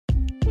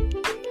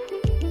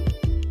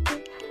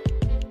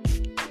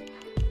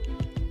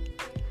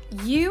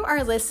You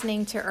are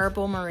listening to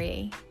Herbal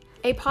Marie,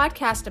 a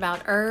podcast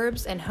about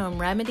herbs and home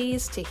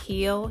remedies to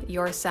heal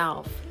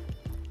yourself.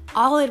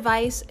 All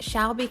advice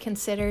shall be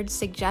considered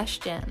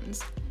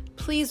suggestions.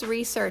 Please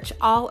research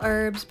all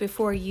herbs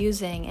before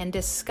using and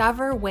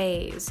discover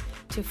ways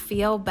to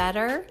feel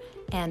better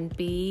and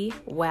be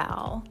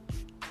well.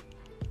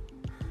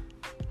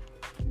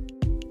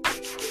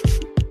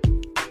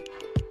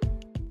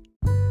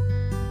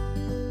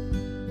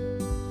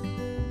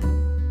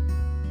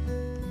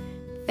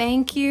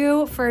 Thank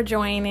you for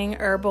joining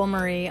Herbal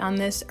Marie on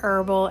this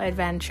herbal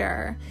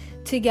adventure.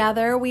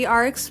 Together, we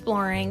are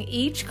exploring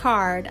each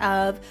card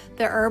of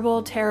the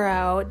Herbal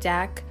Tarot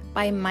deck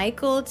by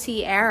Michael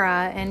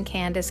Tierra and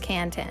Candace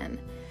Canton.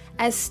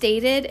 As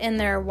stated in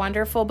their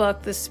wonderful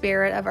book, The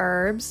Spirit of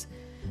Herbs,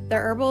 the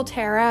Herbal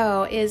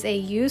Tarot is a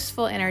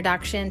useful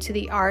introduction to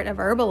the art of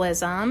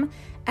herbalism,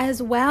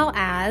 as well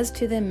as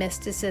to the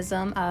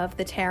mysticism of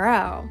the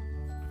tarot.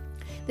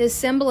 The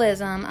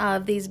symbolism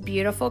of these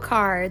beautiful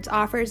cards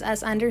offers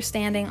us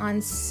understanding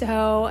on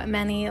so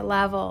many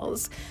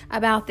levels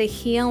about the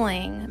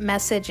healing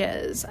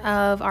messages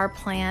of our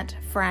plant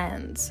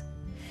friends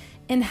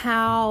and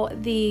how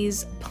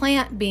these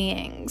plant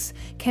beings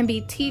can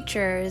be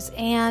teachers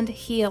and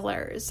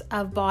healers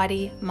of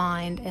body,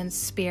 mind, and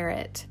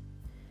spirit.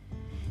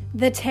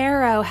 The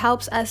tarot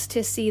helps us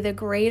to see the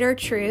greater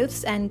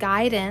truths and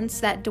guidance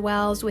that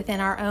dwells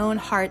within our own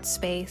heart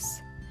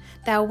space,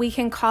 that we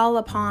can call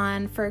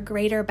upon for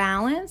greater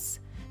balance,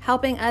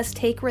 helping us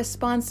take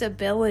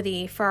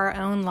responsibility for our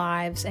own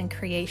lives and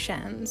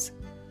creations.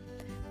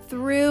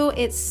 Through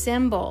its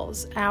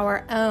symbols,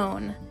 our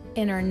own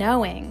inner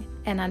knowing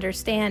and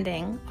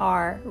understanding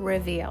are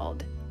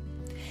revealed.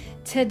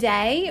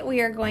 Today,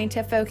 we are going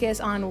to focus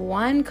on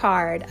one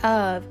card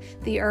of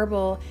the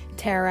Herbal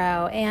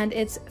Tarot and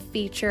its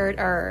featured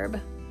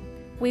herb.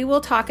 We will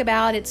talk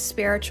about its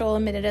spiritual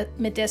and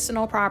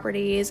medicinal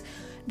properties,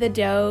 the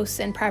dose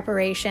and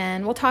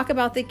preparation. We'll talk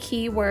about the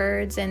key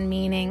words and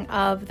meaning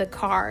of the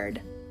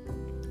card,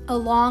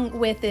 along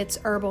with its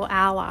herbal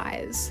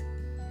allies.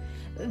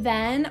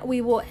 Then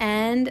we will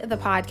end the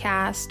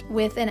podcast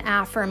with an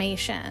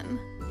affirmation.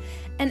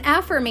 An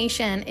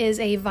affirmation is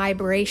a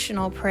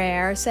vibrational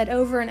prayer said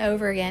over and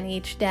over again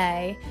each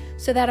day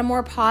so that a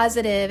more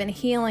positive and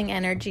healing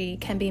energy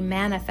can be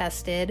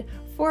manifested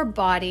for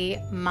body,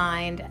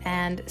 mind,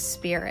 and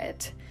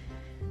spirit.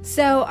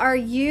 So, are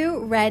you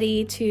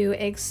ready to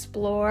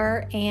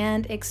explore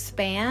and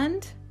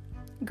expand?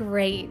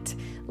 Great.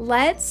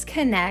 Let's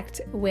connect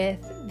with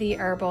the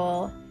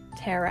Herbal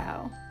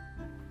Tarot.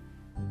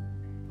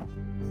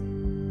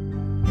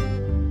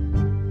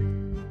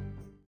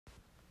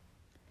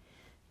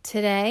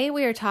 Today,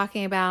 we are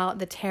talking about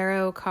the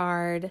tarot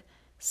card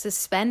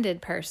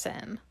Suspended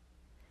Person.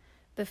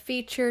 The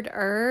featured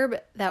herb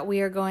that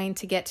we are going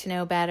to get to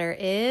know better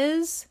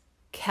is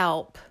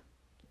Kelp.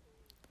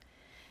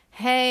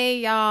 Hey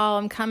y'all,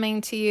 I'm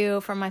coming to you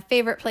from my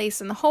favorite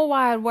place in the whole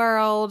wide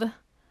world,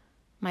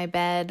 my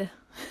bed.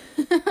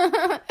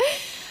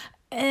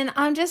 And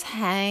I'm just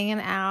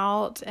hanging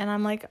out and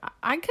I'm like,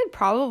 I could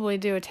probably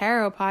do a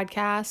tarot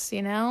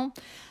podcast,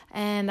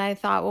 And I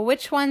thought, well,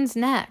 which one's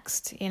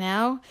next,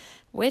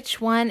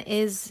 Which one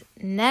is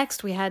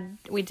next?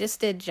 We just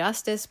did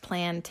Justice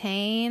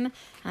Plantain,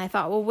 and I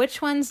thought, well,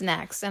 which one's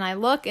next? And I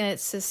look and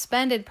it's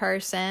Suspended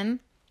Person,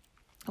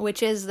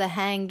 which is the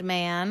Hanged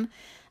Man.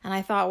 And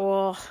I thought,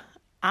 well,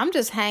 I'm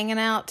just hanging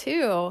out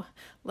too.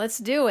 Let's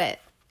do it.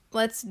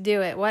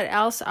 What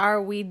else are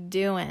we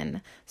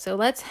doing? So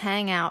let's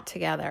hang out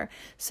together.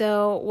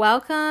 So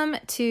welcome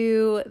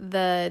to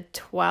the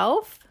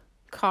 12th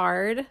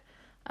card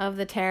of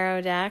the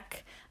tarot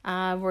deck.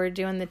 We're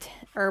doing the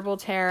Herbal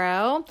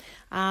Tarot.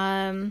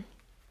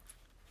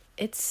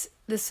 It's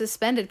the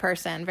Suspended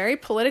Person. Very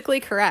politically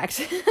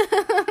correct.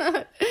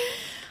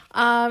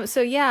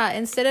 So yeah,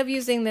 instead of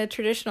using the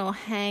traditional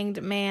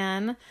Hanged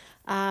Man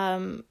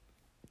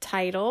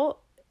title,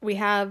 we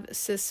have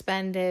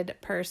Suspended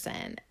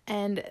Person.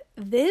 And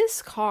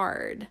this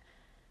card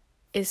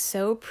is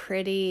so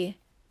pretty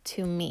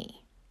to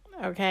me.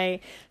 Okay.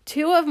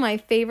 Two of my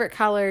favorite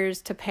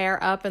colors to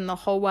pair up in the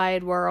whole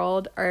wide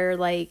world are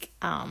like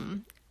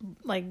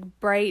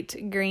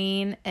bright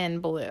green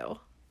and blue,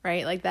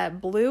 right? Like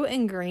that blue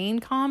and green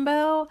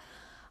combo.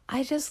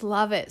 I just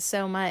love it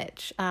so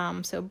much.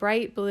 So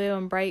bright blue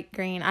and bright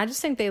green. I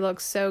just think they look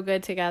so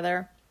good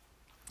together.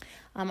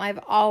 I've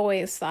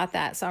always thought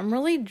that. So I'm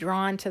really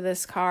drawn to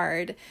this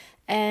card.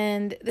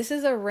 And this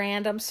is a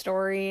random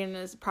story and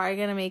it's probably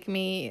going to make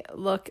me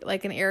look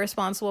like an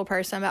irresponsible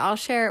person, but I'll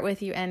share it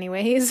with you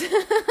anyways.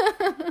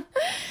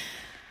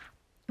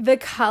 The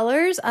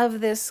colors of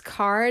this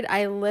card,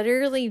 I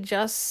literally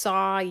just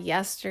saw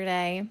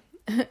yesterday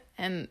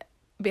and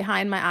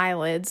behind my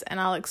eyelids, and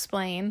I'll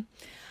explain.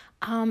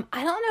 I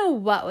don't know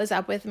what was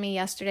up with me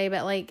yesterday,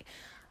 but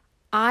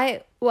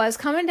I was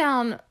coming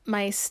down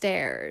my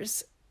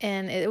stairs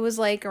and it was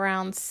like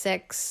around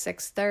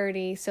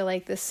 6:30. So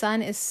like the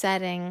sun is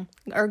setting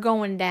or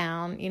going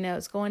down,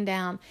 it's going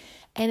down,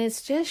 and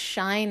it's just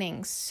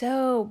shining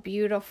so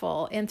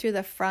beautiful in through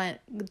the front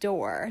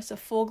door. It's a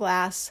full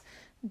glass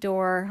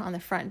door on the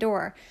front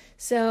door.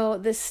 So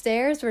the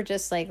stairs were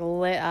just like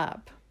lit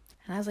up.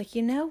 And I was like,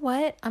 you know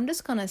what? I'm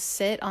just going to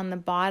sit on the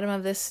bottom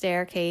of this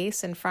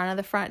staircase in front of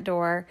the front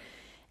door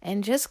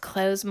and just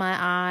close my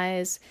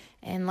eyes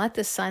and let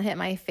the sun hit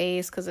my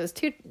face, because it was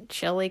too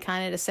chilly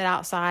kind of to sit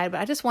outside.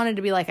 But I just wanted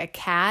to be like a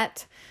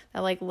cat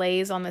that like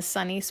lays on the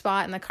sunny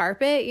spot in the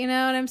carpet. You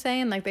know what I'm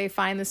saying? Like they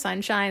find the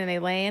sunshine and they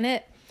lay in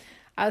it.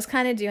 I was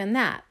kind of doing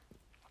that.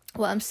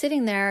 Well, I'm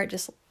sitting there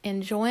just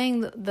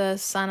enjoying the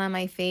sun on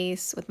my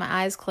face with my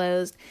eyes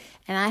closed.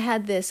 And I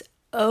had this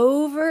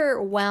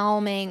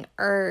overwhelming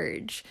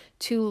urge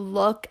to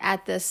look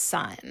at the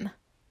sun.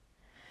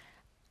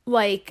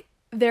 Like,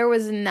 there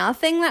was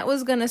nothing that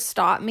was going to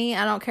stop me.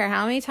 I don't care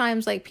how many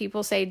times like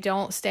people say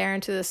don't stare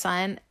into the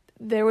sun.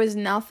 There was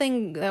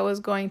nothing that was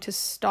going to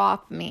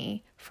stop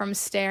me from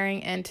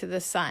staring into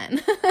the sun.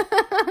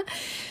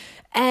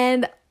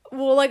 And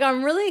well, like,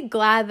 I'm really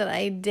glad that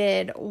I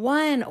did.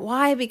 One,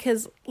 why?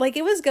 Because like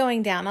it was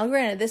going down. Now,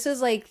 granted, this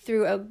is like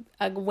through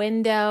a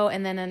window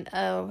and then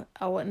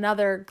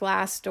another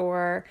glass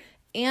door.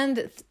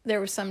 And there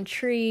were some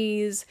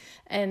trees,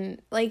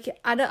 and like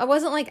I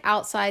wasn't like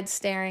outside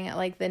staring at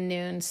like the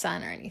noon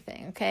sun or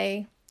anything.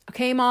 Okay,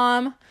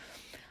 Mom.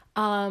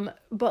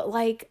 But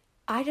like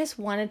I just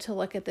wanted to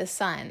look at the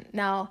sun.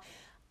 Now,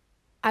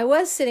 I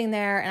was sitting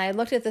there and I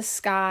looked at the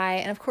sky,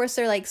 and of course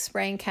they're like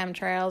spraying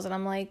chemtrails, and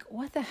I'm like,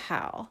 what the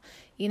hell,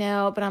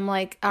 But I'm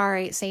like, all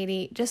right,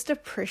 Sadie, just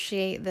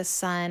appreciate the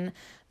sun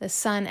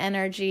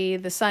energy,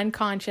 the sun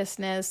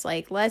consciousness.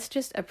 Like, let's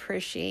just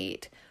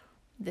appreciate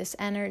this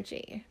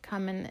energy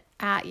coming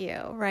at you,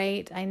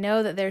 right? I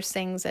know that there's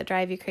things that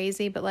drive you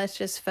crazy, but let's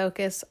just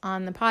focus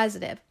on the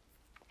positive.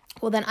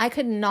 Well, then I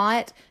could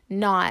not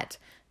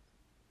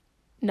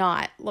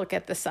look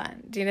at the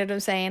sun. Do you know what I'm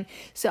saying?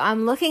 So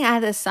I'm looking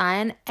at the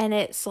sun, and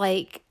it's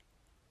like,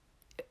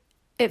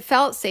 it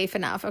felt safe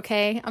enough,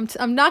 okay?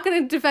 I'm not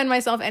going to defend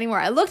myself anymore.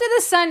 I looked at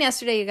the sun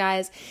yesterday, you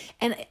guys,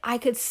 and I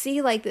could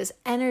see like this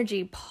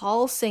energy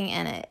pulsing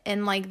in it,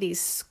 and like these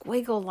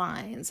squiggle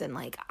lines, and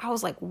like I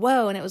was like,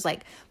 whoa, and it was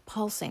like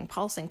pulsing.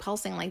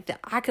 Like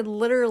I could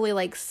literally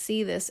like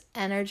see this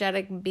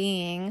energetic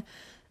being,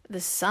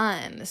 the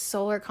sun, the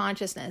solar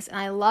consciousness, and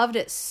I loved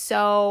it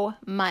so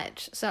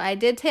much. So I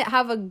did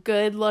have a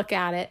good look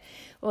at it.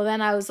 Well,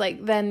 then I was like,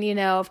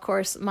 of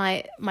course,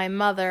 my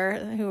mother,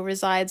 who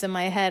resides in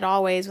my head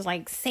always, was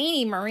like,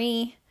 Sadie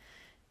Marie,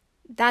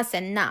 that's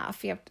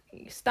enough. You have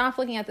to stop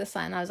looking at the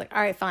sun. I was like,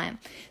 all right, fine.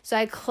 So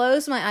I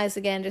closed my eyes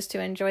again just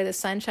to enjoy the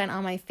sunshine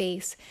on my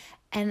face.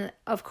 And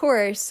of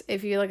course,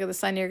 if you look at the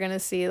sun, you're going to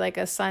see like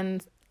a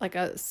sun, like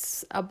a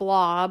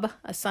blob,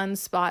 a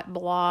sunspot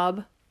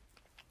blob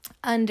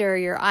under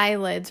your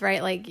eyelids,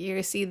 right? Like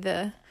you see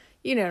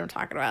you know what I'm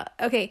talking about.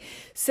 Okay.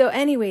 So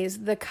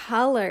anyways, the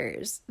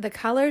colors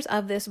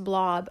of this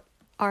blob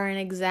are an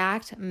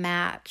exact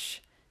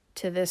match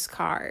to this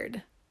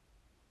card.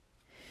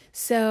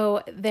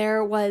 So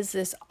there was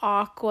this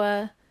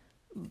aqua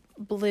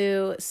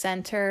blue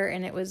center,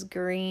 and it was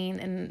green,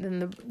 and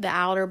then the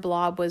outer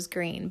blob was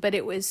green, but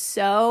it was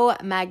so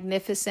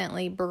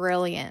magnificently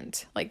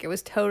brilliant. Like it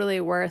was totally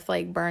worth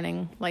like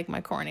burning like my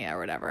cornea or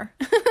whatever.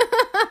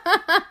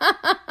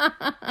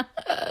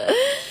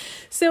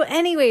 So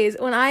anyways,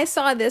 when I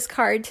saw this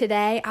card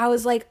today, I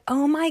was like,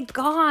 oh my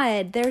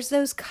God, there's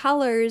those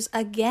colors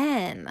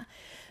again.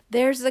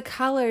 There's the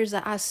colors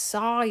that I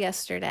saw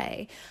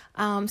yesterday.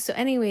 So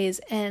anyways,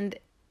 and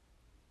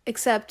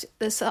except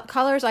the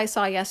colors I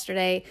saw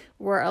yesterday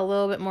were a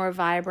little bit more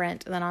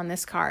vibrant than on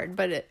this card,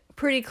 but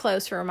pretty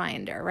close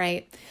reminder,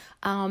 right?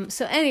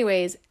 So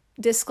anyways,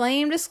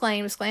 disclaim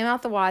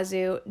out the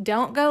wazoo.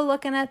 Don't go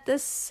looking at the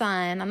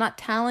sun. I'm not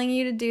telling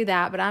you to do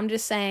that, but I'm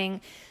just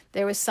saying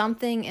there was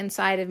something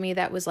inside of me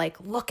that was like,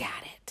 look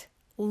at it.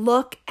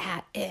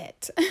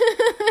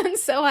 And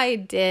so I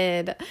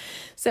did.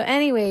 So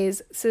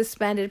anyways,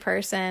 suspended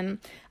person.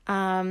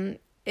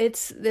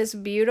 It's this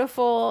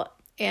beautiful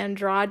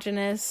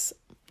androgynous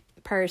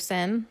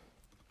person.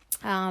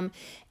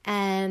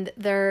 And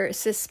they're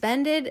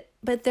suspended,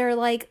 but they're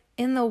like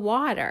in the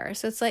water.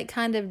 So it's like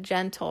kind of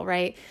gentle,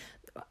 right?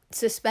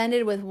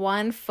 Suspended with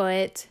one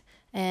foot,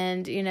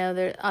 and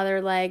their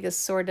other leg is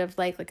sort of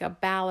like a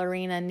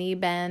ballerina knee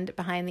bend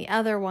behind the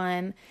other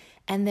one.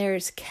 And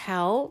there's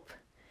kelp,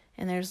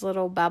 and there's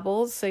little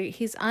bubbles. So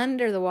he's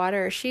under the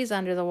water, or she's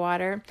under the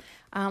water.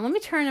 Let me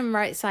turn him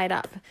right side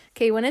up.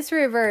 Okay, when it's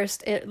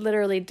reversed, it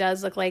literally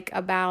does look like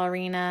a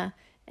ballerina,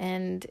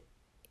 and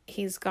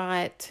he's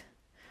got,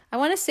 I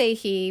want to say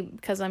he,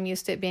 because I'm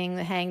used to it being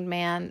the hanged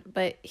man,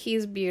 but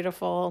he's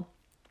beautiful.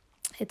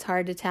 It's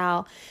hard to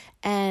tell.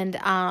 And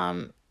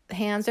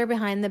hands are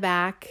behind the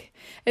back.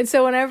 And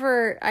so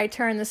whenever I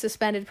turn the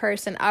suspended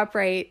person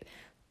upright,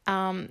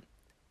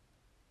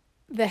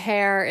 the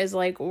hair is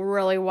like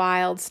really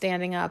wild,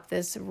 standing up,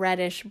 this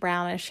reddish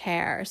brownish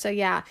hair. So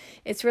yeah,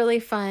 it's really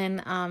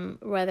fun,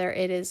 whether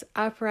it is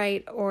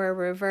upright or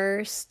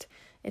reversed.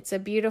 It's a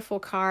beautiful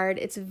card.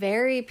 It's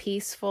very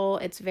peaceful.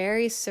 It's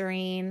very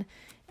serene.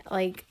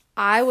 Like,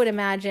 I would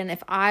imagine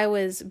if I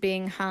was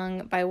being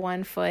hung by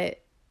one foot,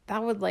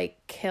 that would like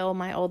kill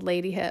my old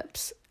lady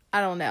hips.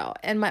 I don't know.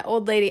 And my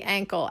old lady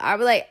ankle. I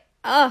would like,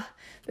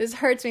 this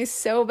hurts me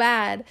so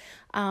bad.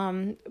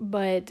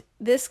 But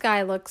this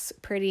guy looks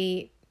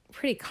pretty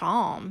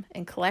calm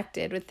and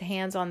collected with the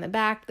hands on the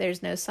back.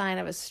 There's no sign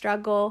of a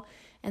struggle.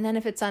 And then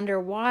if it's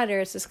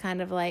underwater, it's just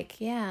kind of like,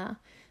 yeah,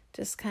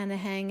 just kind of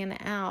hanging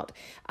out.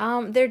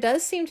 There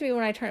does seem to be,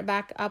 when I turn it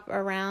back up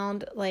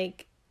around,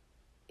 like,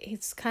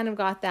 he's kind of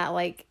got that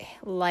like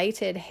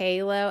lighted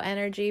halo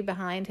energy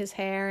behind his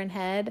hair and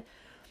head.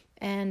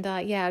 And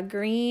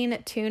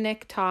green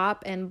tunic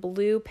top and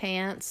blue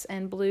pants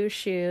and blue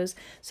shoes.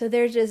 So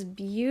there's just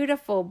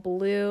beautiful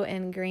blue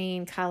and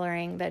green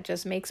coloring that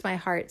just makes my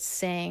heart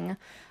sing.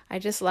 I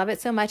just love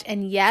it so much.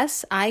 And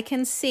yes, I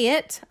can see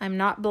it. I'm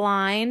not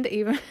blind.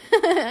 Even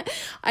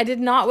I did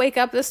not wake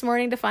up this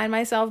morning to find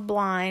myself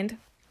blind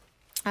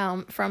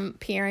from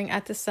peering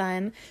at the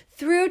sun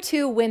through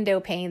 2 window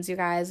panes, you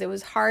guys. It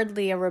was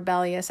hardly a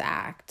rebellious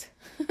act.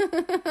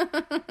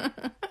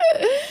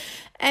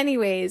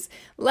 Anyways,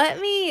 let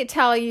me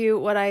tell you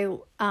what I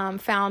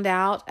found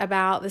out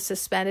about the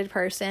suspended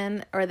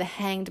person, or the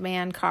hanged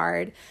man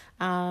card,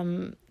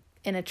 in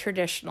a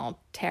traditional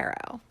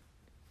tarot.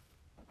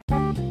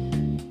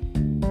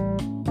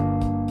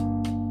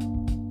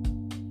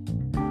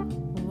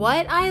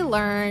 What I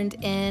learned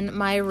in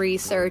my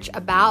research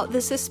about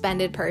the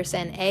suspended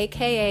person,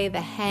 aka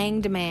the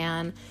hanged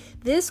man,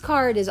 this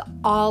card is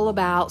all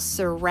about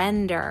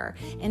surrender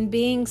and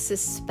being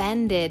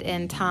suspended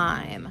in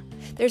time.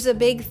 There's a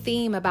big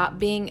theme about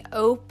being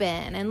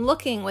open and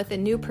looking with a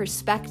new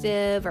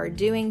perspective, or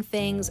doing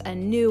things a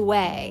new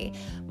way,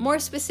 more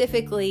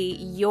specifically,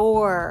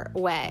 your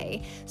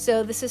way.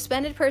 So the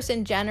suspended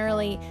person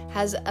generally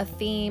has a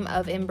theme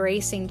of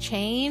embracing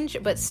change,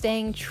 but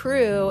staying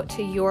true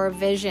to your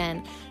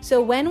vision.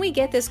 So when we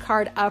get this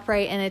card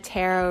upright in a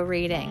tarot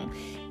reading,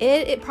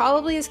 it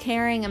probably is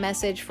carrying a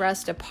message for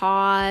us to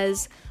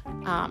pause.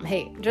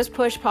 Hey, just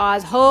push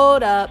pause,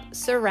 hold up,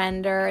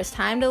 surrender. It's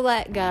time to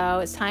let go.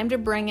 It's time to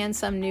bring in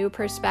some new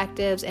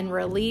perspectives and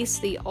release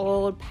the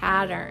old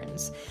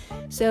patterns.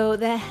 So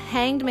the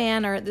hanged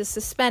man, or the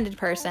suspended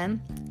person,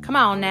 come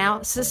on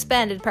now,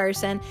 suspended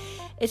person,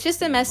 it's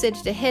just a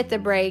message to hit the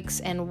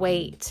brakes and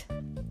wait.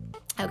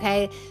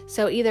 Okay,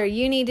 so either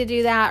you need to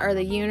do that, or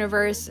the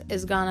universe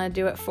is gonna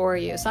do it for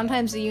you.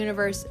 Sometimes the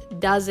universe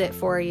does it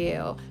for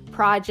you.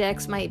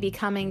 Projects might be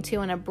coming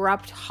to an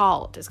abrupt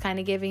halt. It's kind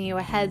of giving you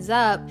a heads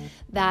up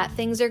that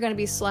things are going to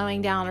be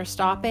slowing down or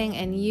stopping,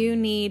 and you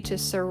need to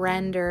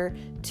surrender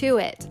to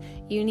it.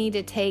 You need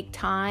to take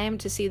time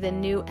to see the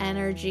new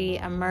energy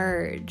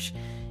emerge.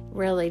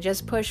 Really,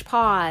 just push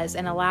pause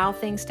and allow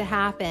things to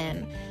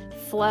happen.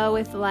 Flow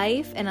with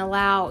life and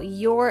allow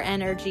your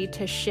energy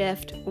to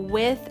shift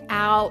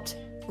without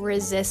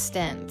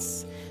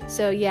resistance.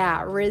 So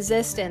yeah,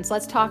 resistance.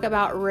 Let's talk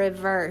about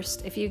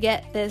reversed. If you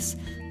get this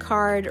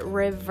card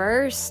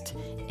reversed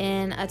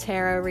in a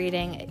tarot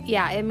reading,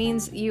 yeah, it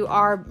means you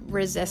are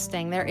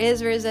resisting. There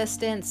is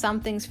resistance.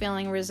 Something's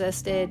feeling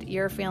resisted.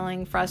 You're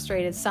feeling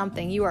frustrated.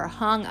 Something. You are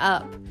hung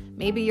up.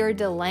 Maybe you're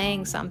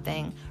delaying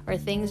something, or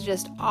things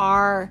just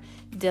are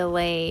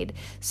delayed.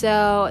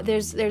 So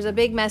there's a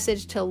big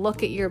message to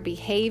look at your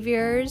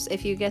behaviors.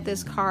 If you get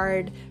this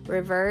card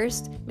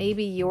reversed,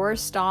 maybe you're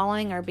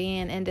stalling or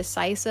being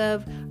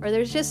indecisive, or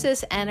there's just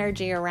this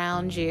energy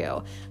around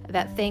you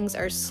that things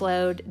are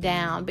slowed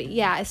down. But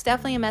yeah, it's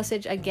definitely a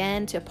message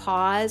again to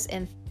pause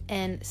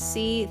and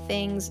see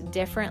things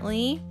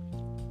differently.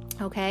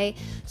 Okay,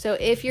 so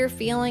if you're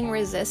feeling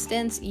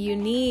resistance, you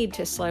need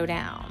to slow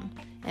down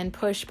and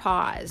push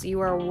pause. You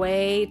are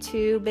way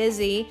too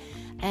busy.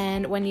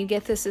 And when you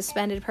get the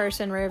suspended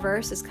person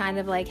reverse, it's kind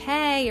of like,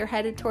 hey, you're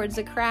headed towards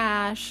a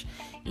crash.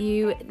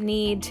 You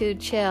need to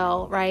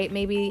chill, right?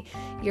 Maybe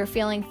you're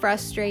feeling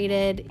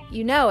frustrated.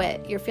 You know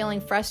it. You're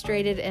feeling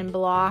frustrated and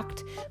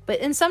blocked.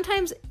 And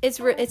sometimes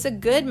it's a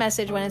good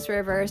message when it's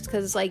reversed,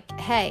 because it's like,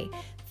 hey,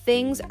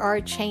 things are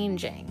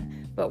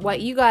changing. But what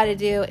you got to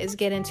do is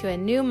get into a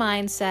new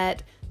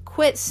mindset,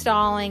 quit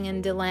stalling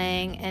and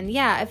delaying. And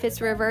yeah, if it's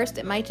reversed,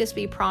 it might just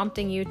be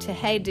prompting you to,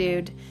 hey,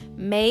 dude,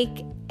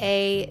 make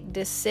a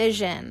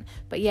decision.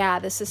 But yeah,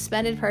 the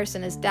suspended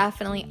person is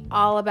definitely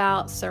all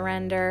about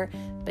surrender,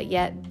 but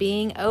yet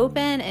being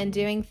open and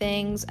doing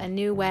things a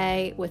new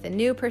way with a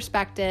new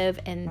perspective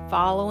and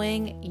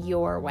following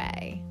your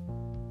way.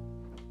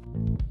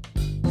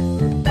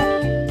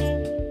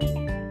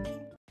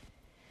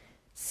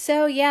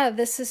 So yeah,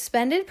 the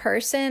suspended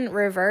person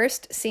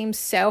reversed seems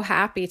so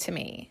happy to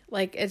me.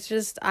 Like, it's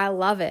just, I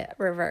love it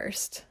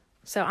reversed.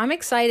 So I'm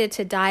excited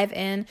to dive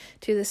in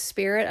to the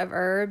Spirit of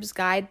Herbs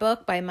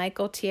guidebook by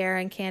Michael Tierra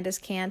and Candace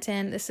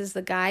Canton. This is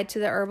the guide to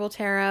the Herbal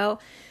Tarot.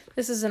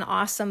 This is an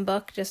awesome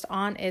book just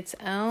on its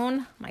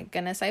own. My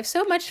goodness, I have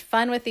so much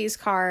fun with these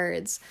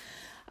cards.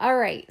 All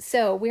right,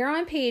 so we're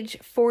on page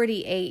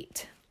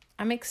 48.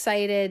 I'm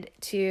excited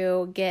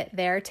to get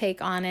their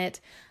take on it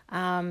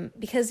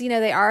because,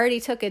 they already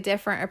took a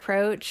different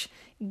approach,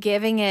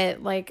 giving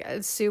it like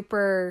a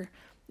super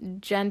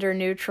gender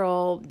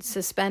neutral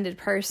suspended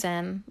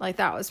person. Like,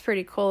 that was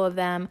pretty cool of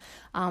them.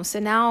 So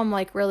now I'm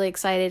like really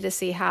excited to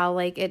see how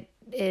like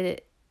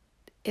it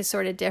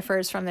sort of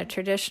differs from the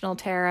traditional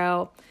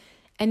tarot,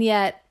 and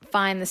yet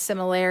find the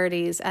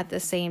similarities at the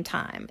same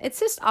time. It's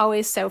just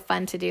always so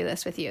fun to do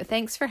this with you.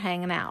 Thanks for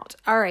hanging out.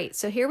 All right,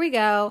 so here we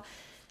go.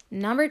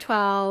 Number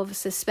 12,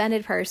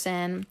 suspended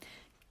person.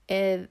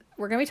 We're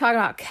going to be talking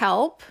about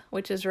kelp,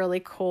 which is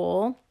really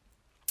cool.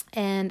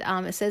 And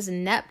it says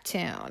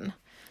Neptune.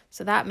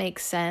 So that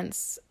makes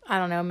sense. I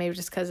don't know, maybe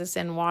just because it's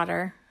in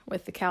water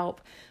with the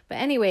kelp. But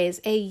anyways,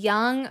 a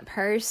young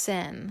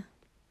person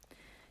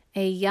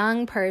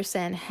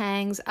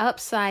hangs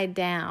upside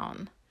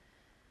down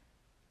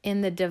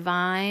in the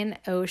divine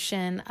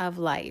ocean of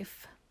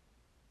life.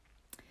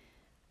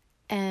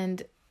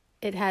 And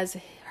it has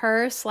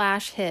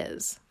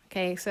her/his.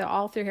 Okay, so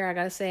all through here I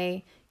got to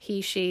say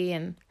he, she,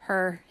 and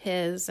her,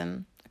 his,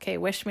 and okay,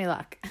 wish me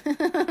luck.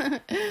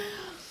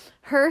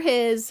 Her,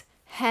 his,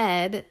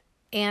 head,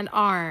 and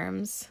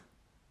arms.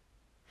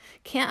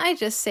 Can't I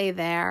just say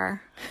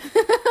there?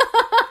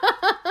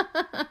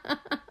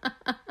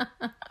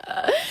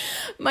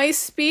 My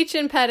speech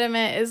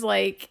impediment is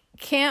like,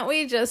 can't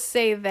we just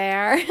say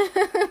there?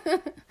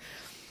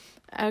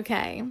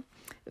 Okay.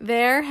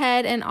 Their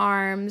head and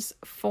arms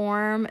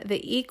form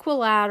the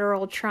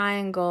equilateral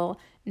triangle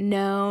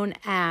known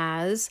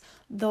as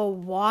the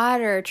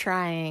water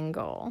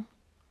triangle.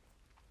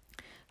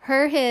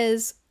 Her,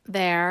 his,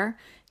 their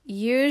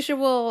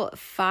usual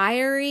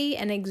fiery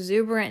and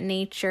exuberant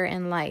nature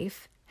in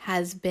life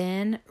has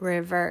been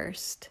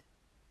reversed.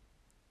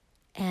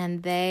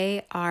 And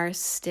they are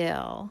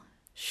still.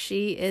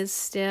 She is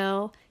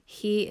still.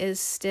 He is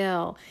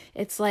still.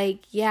 It's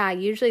like, yeah,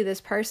 usually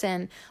this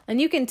person, and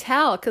you can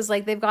tell because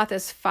like they've got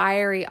this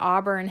fiery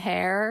auburn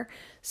hair.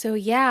 So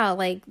yeah,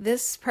 like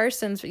this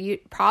person's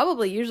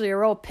probably usually a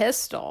real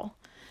pistol.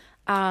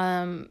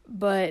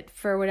 But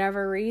for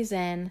whatever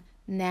reason,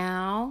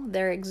 now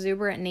their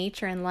exuberant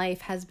nature in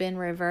life has been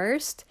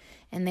reversed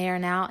and they are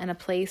now in a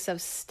place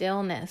of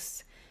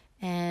stillness.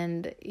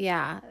 And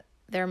yeah,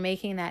 they're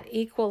making that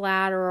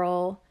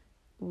equilateral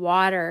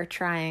water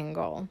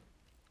triangle.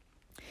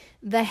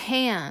 The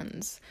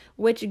hands,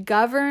 which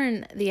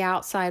govern the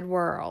outside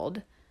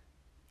world,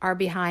 are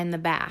behind the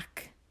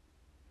back.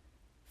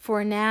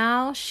 For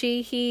now,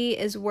 he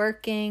is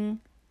working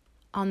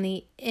on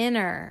the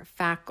inner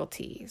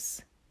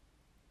faculties.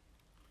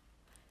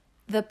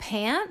 The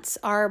pants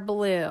are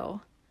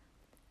blue,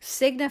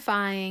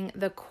 signifying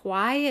the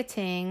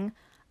quieting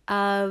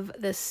of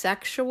the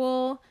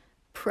sexual,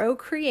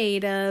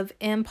 procreative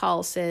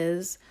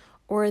impulses,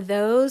 or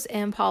those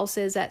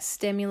impulses that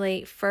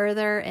stimulate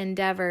further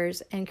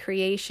endeavors and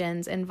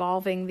creations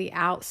involving the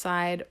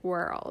outside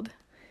world.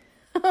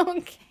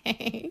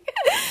 Okay.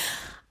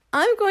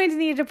 I'm going to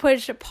need to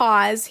push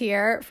pause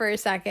here for a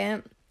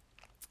second.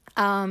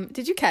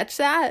 Did you catch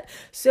that?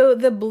 So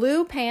the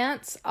blue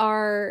pants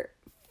are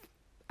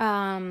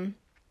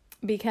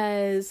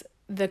because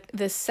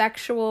the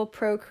sexual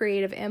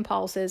procreative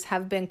impulses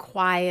have been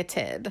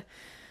quieted.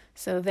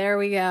 So there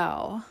we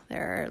go.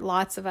 There are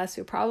lots of us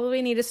who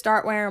probably need to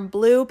start wearing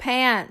blue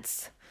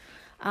pants.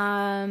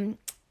 So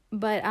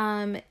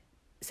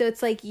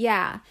it's like,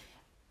 yeah,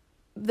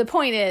 the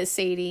point is,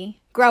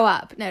 Sadie, grow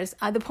up. Notice,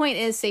 the point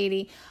is,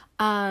 Sadie,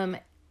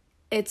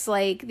 it's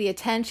like the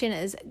attention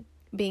is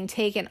being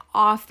taken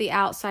off the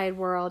outside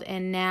world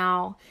and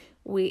now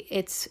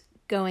it's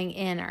going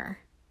inner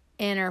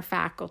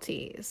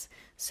faculties.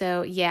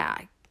 So yeah,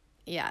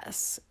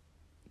 yes,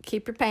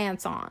 keep your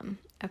pants on.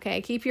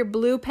 Okay, keep your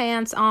blue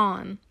pants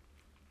on.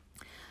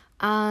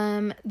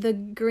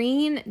 The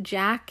green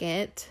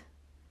jacket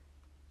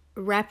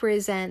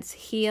represents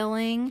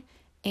healing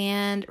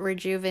and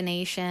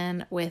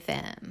rejuvenation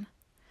within.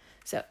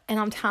 So, and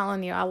I'm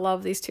telling you, I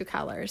love these two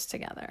colors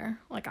together.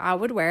 Like, I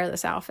would wear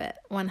this outfit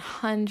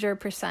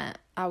 100%.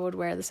 I would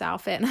wear this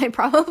outfit, and I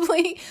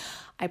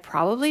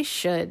probably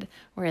should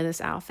wear this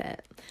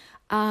outfit.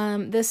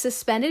 The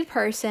suspended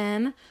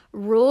person,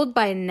 ruled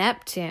by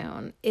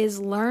Neptune, is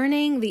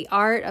learning the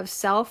art of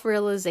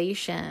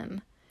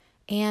self-realization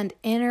and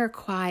inner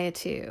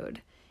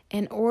quietude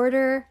in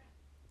order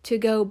to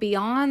go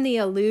beyond the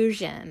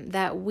illusion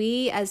that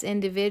we as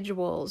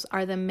individuals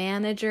are the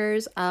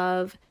managers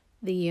of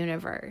the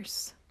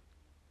universe.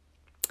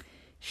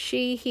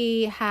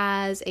 He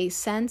has a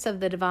sense of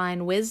the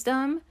divine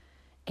wisdom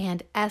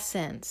and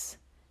essence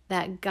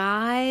that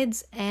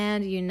guides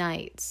and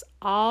unites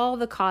all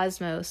the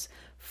cosmos,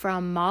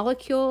 from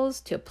molecules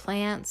to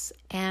plants,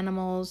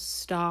 animals,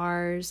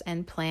 stars,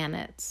 and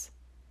planets.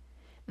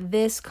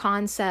 This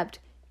concept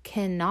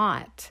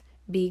cannot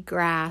be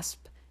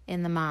grasped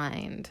in the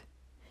mind.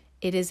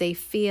 It is a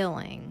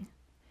feeling,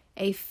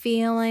 a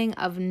feeling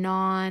of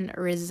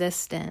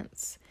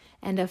non-resistance,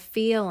 and a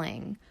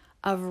feeling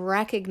of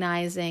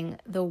recognizing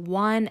the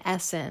one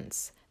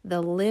essence,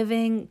 the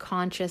living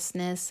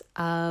consciousness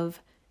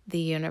of the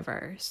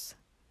universe.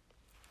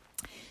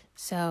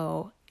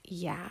 So,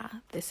 yeah,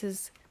 this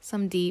is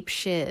some deep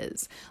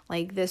shiz.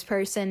 Like, this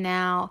person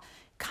now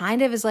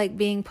kind of is like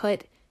being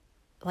put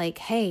like,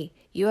 hey,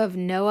 you have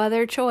no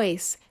other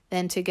choice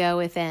than to go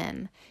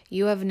within.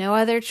 You have no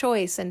other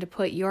choice than to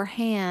put your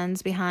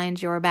hands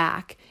behind your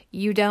back.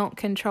 You don't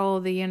control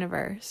the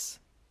universe,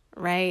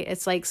 right?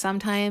 It's like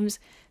sometimes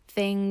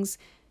things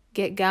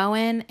get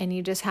going and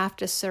you just have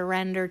to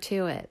surrender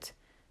to it,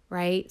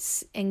 right?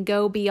 And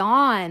go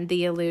beyond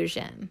the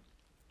illusion,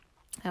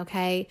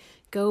 okay?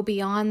 Go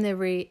beyond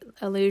the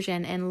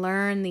illusion and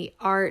learn the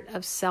art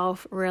of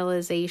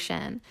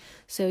self-realization.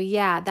 So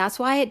yeah, that's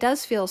why it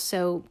does feel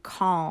so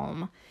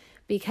calm,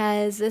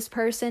 because this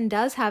person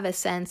does have a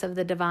sense of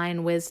the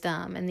divine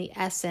wisdom and the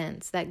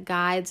essence that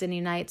guides and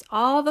unites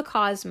all the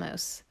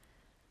cosmos,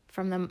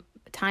 from the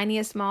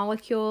tiniest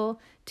molecule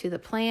to the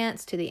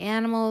plants, to the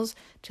animals,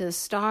 to the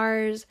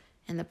stars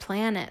and the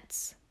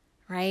planets,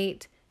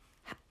 right?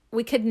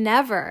 We could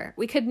never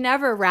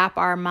wrap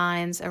our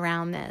minds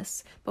around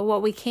this. But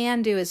what we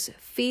can do is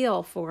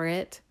feel for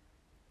it,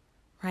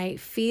 right?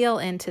 Feel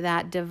into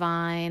that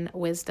divine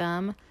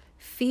wisdom,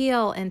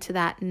 feel into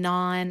that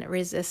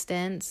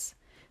non-resistance,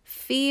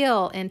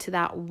 feel into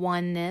that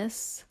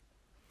oneness,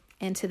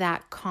 into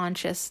that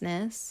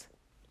consciousness.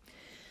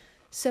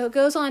 So it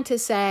goes on to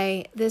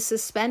say, this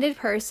suspended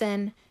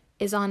person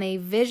is on a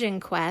vision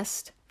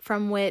quest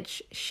from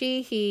which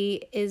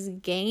he is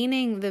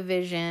gaining the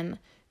vision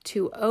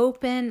to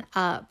open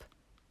up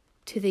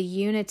to the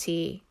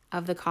unity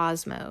of the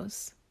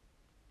cosmos.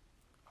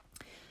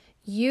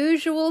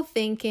 Usual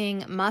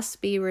thinking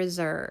must be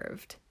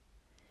reserved.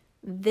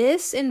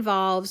 This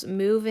involves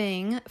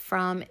moving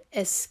from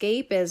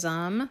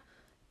escapism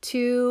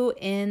to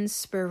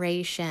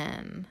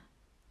inspiration.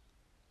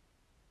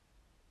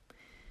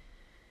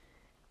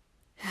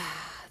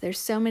 There's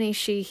so many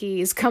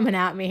she-he's coming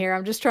at me here.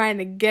 I'm just trying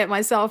to get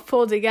myself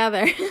pulled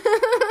together.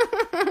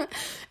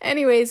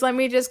 Anyways, let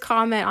me just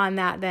comment on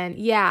that then.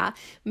 Yeah,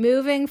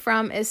 moving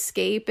from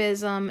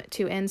escapism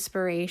to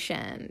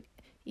inspiration.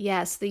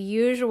 Yes, the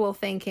usual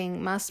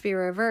thinking must be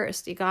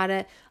reversed. You got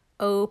to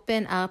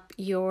open up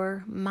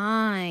your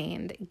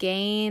mind,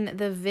 gain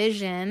the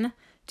vision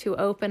to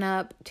open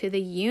up to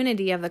the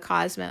unity of the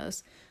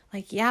cosmos.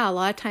 Like, yeah, a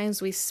lot of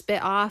times we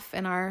spit off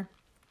in our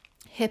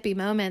hippie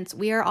moments,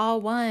 we are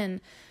all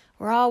one.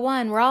 We're all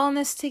one. We're all in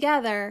this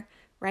together,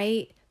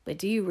 right? But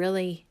do you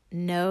really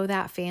know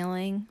that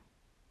feeling?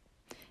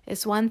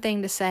 It's one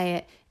thing to say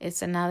it.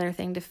 It's another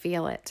thing to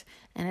feel it.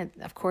 And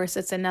of course,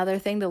 it's another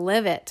thing to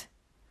live it,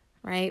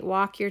 right?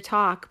 Walk your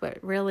talk, but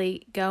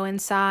really go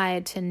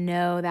inside to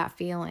know that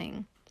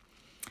feeling.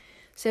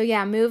 So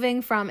yeah,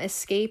 moving from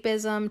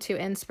escapism to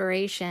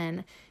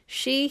inspiration,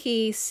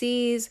 he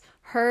sees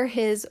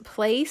his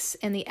place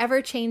in the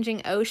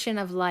ever-changing ocean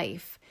of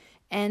life,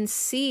 and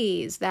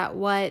sees that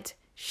what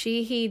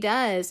he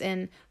does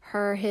in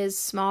his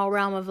small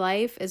realm of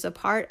life is a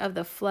part of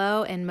the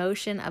flow and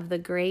motion of the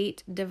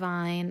great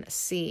divine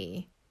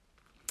sea.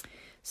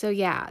 So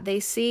yeah, they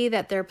see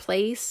that their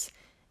place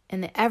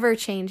in the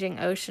ever-changing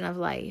ocean of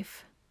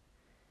life,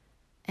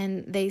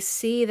 and they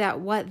see that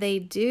what they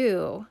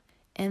do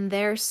in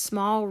their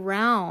small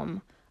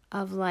realm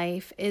of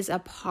life is a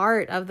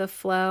part of the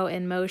flow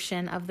and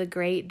motion of the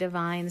great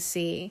divine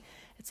sea.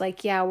 It's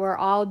like, yeah, we're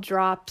all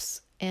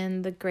drops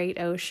in the great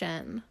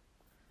ocean.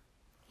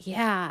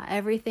 Yeah,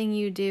 everything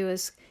you do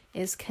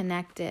is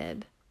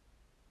connected.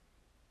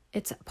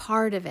 It's a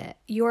part of it.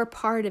 You're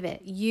part of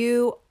it.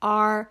 You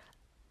are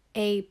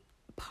a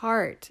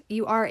part.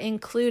 You are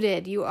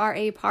included. You are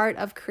a part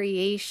of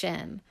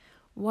creation.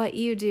 What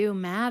you do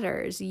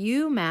matters.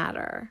 You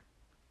matter.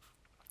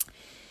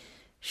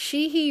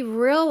 He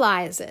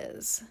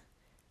realizes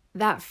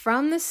that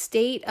from the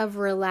state of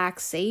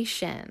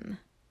relaxation,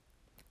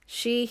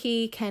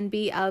 he can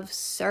be of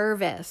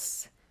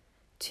service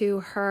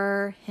to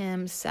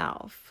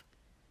himself.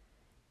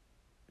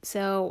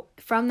 So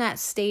from that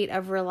state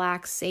of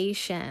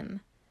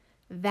relaxation,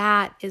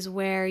 that is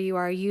where you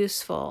are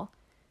useful.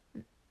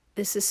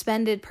 The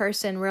suspended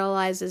person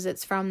realizes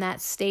it's from that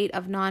state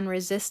of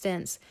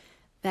non-resistance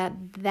that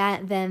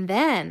then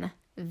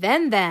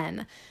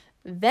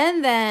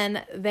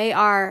they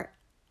are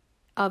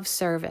of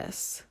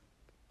service,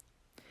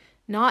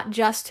 not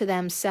just to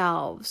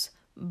themselves,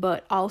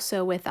 but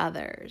also with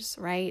others,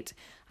 right?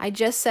 I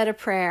just said a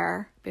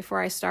prayer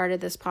before I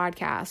started this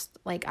podcast.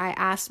 Like, I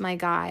asked my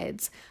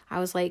guides, I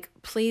was like,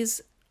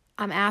 please,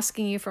 I'm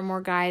asking you for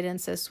more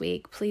guidance this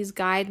week. Please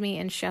guide me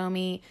and show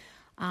me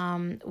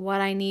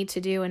what I need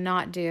to do and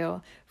not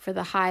do for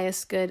the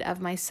highest good of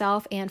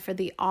myself and for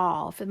the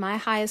all. For my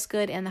highest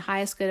good and the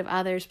highest good of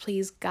others,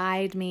 please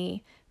guide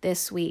me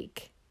this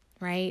week,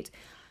 right?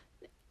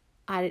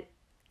 I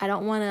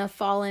don't want to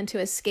fall into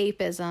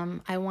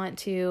escapism. I want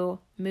to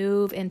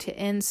move into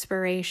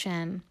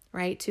inspiration,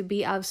 right? To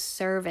be of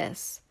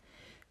service,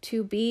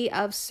 to be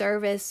of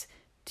service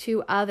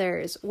to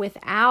others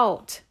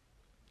without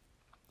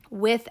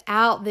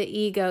the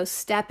ego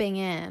stepping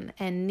in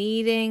and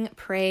needing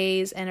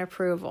praise and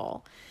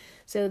approval.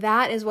 So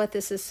that is what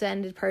this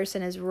ascended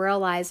person is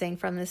realizing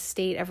from this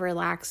state of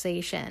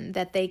relaxation,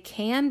 that they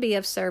can be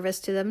of service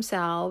to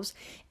themselves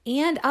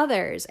and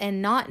others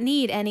and not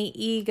need any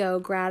ego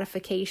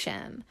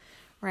gratification,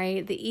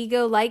 right? The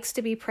ego likes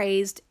to be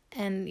praised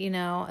and,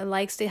 it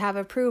likes to have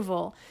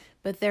approval,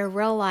 but they're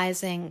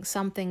realizing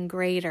something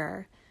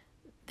greater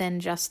than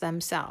just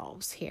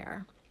themselves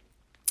here.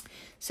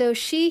 So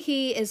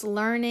he is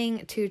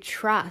learning to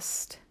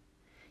trust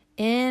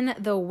in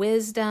the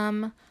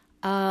wisdom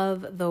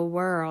of the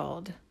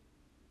world,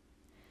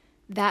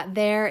 that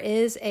there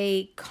is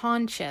a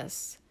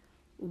conscious,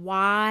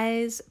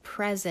 wise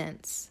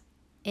presence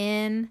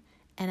in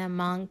and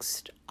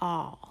amongst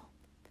all.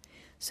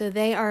 So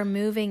they are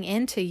moving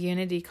into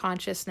unity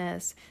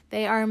consciousness.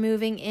 They are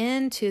moving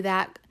into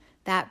that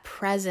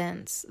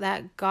presence,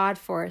 that God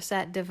force,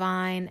 that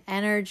divine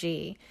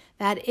energy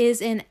that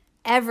is in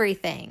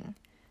everything,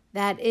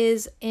 that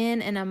is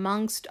in and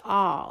amongst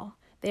all.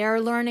 They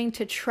are learning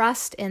to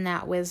trust in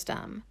that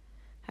wisdom.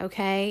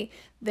 Okay?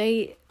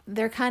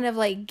 They're kind of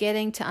like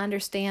getting to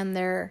understand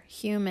their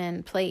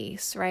human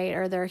place, right?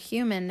 Or their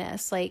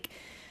humanness. Like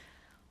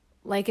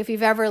if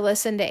you've ever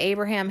listened to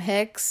Abraham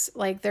Hicks,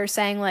 like they're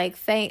saying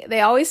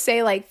they always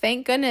say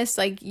thank goodness,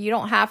 you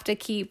don't have to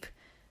keep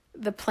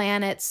the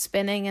planets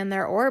spinning in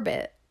their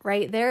orbit,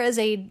 right? There is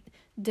a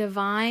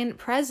divine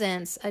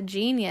presence, a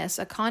genius,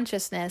 a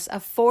consciousness,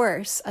 a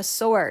force, a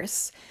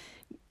source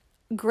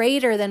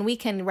greater than we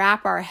can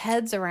wrap our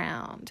heads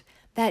around,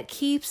 that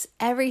keeps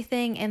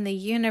everything in the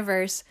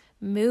universe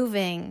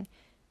moving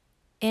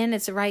in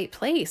its right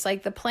place.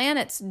 Like the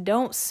planets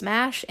don't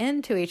smash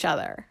into each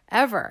other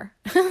ever,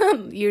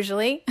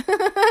 usually.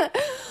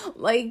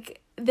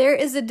 There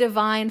is a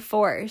divine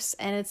force,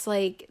 and it's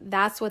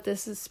that's what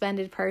this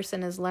suspended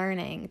person is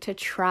learning, to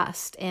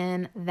trust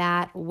in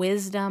that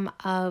wisdom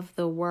of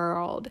the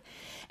world.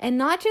 And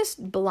not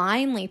just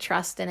blindly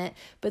trust in it,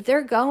 but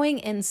they're going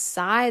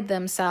inside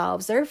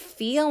themselves. They're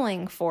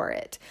feeling for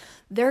it.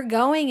 They're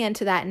going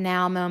into that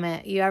now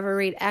moment. You ever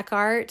read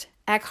Eckhart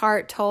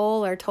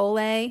Tolle or Tolle?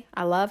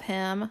 I love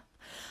him.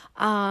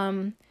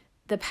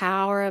 The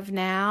power of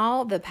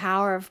now, the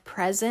power of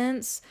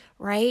presence,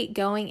 right?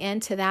 Going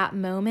into that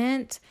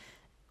moment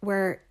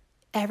where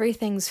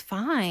everything's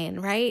fine,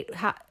 right?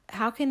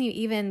 How can you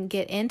even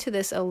get into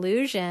this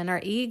illusion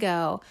or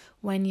ego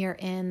when you're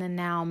in the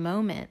now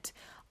moment?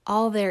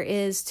 All there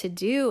is to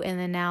do in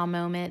the now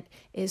moment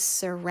is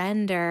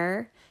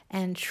surrender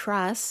and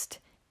trust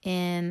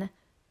in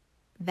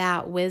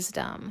that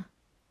wisdom,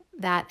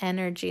 that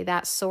energy,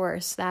 that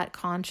source, that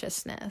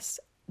consciousness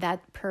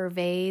that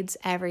pervades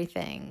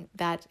everything.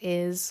 That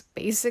is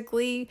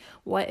basically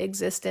what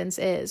existence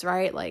is,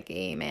 right?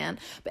 Amen.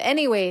 But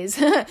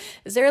anyways,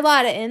 is there a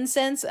lot of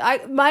incense?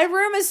 My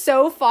room is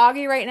so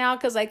foggy right now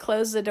because I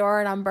closed the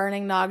door and I'm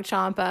burning Nag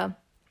Champa.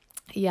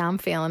 Yeah, I'm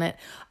feeling it.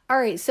 All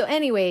right. So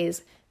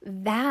anyways,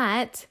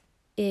 that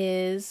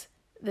is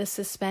the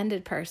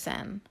suspended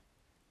person.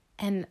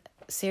 And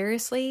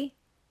seriously,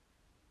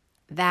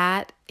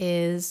 that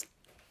is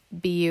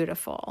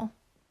beautiful.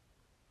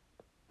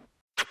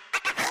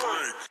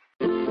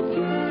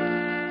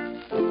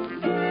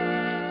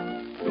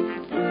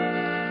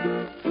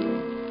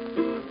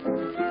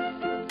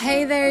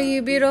 Hey there,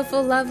 you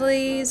beautiful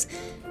lovelies.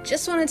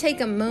 Just want to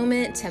take a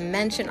moment to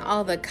mention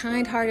all the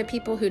kind-hearted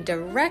people who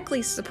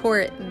directly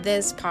support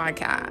this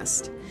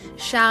podcast.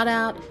 Shout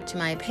out to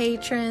my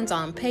patrons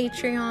on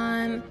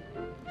Patreon.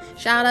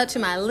 Shout out to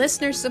my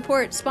listener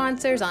support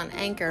sponsors on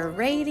Anchor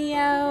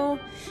Radio.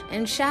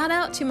 And shout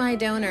out to my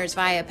donors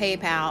via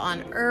PayPal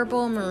on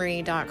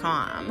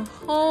herbalmarie.com.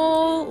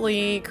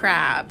 Holy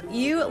crap.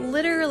 You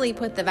literally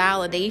put the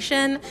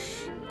validation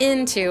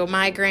into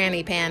my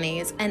granny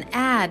panties and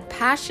add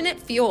passionate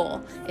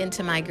fuel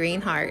into my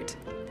green heart.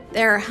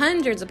 There are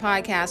hundreds of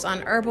podcasts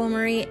on Herbal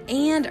Marie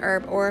and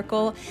Herb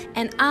Oracle,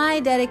 and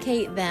I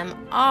dedicate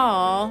them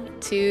all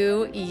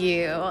to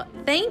you.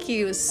 Thank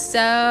you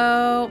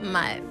so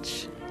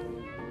much.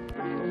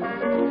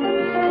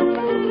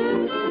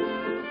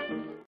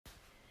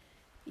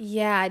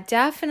 Yeah,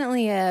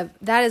 definitely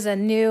that is a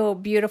new,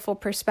 beautiful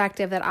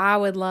perspective that I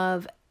would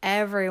love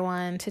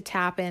everyone to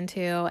tap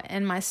into,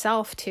 and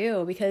myself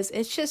too, because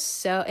it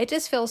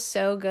just feels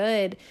so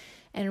good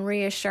and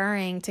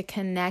reassuring to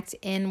connect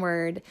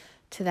inward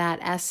to that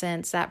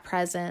essence, that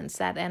presence,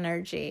 that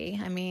energy.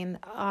 I mean,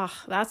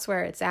 that's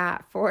where it's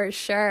at for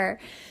sure.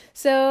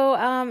 So,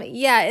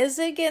 is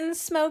it getting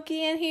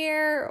smoky in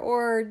here,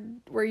 or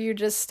were you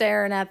just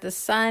staring at the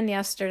sun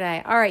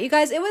yesterday? All right, you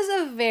guys, it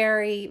was a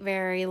very,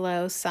 very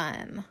low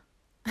sun.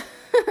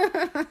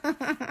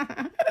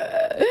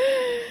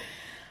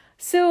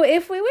 So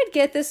if we would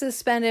get the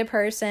suspended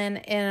person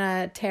in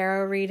a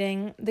tarot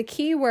reading, the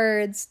key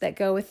words that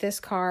go with this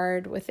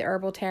card, with the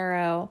Herbal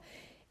Tarot,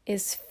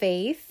 is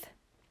faith,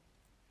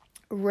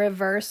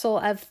 reversal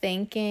of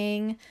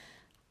thinking,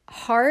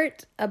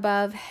 heart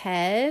above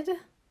head,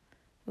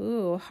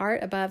 Ooh,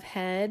 heart above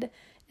head.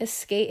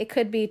 Escape. It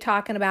could be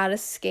talking about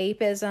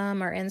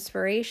escapism or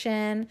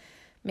inspiration,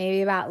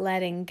 maybe about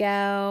letting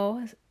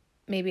go,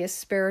 maybe a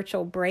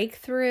spiritual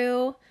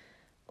breakthrough,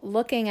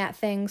 looking at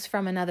things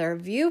from another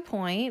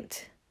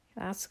viewpoint.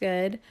 That's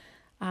good.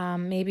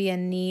 Maybe a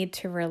need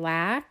to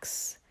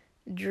relax,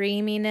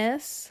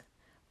 dreaminess,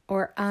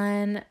 or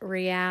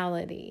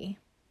unreality.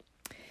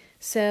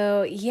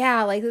 So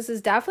yeah, like this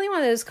is definitely one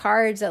of those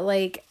cards that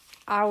like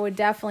I would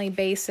definitely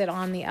base it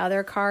on the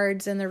other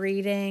cards in the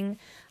reading.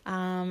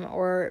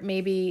 Or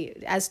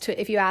maybe as to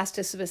if you asked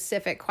a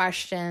specific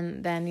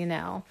question,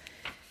 then,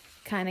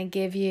 kind of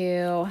give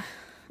you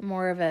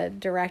more of a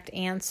direct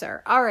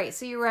answer. All right,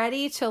 so you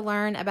ready to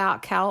learn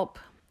about kelp?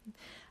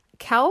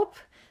 Kelp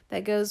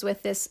that goes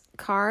with this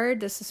card,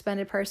 the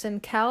suspended person.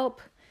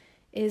 Kelp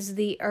is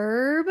the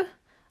herb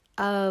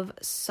of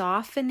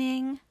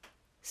softening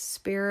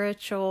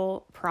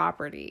spiritual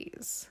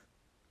properties.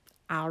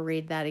 I'll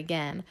read that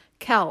again.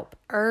 Kelp,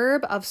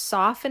 herb of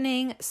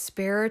softening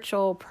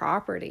spiritual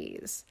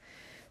properties.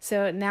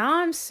 So now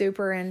I'm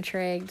super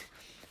intrigued.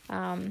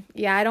 I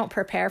don't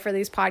prepare for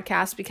these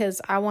podcasts because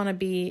I want to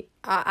be,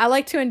 I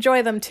like to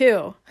enjoy them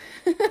too.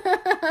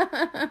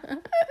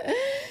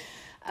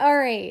 All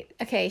right.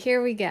 Okay,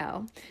 here we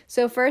go.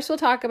 So first we'll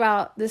talk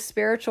about the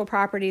spiritual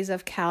properties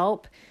of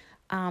kelp,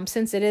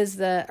 since it is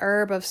the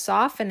herb of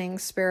softening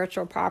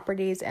spiritual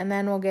properties, and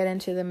then we'll get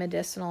into the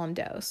medicinal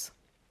dose.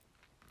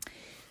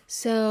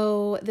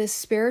 So the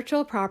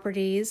spiritual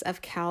properties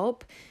of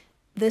kelp,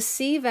 the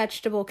sea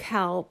vegetable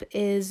kelp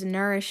is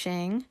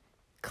nourishing,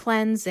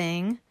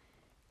 cleansing,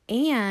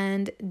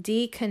 and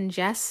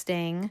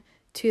decongesting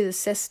to the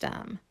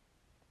system.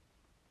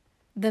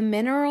 The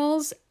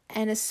minerals,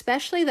 and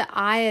especially the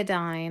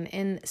iodine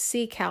in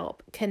sea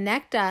kelp,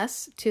 connect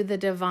us to the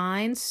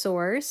divine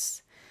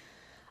source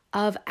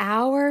of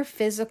our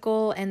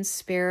physical and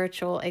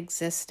spiritual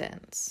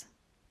existence.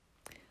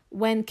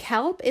 When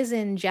kelp is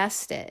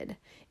ingested,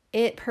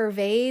 it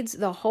pervades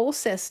the whole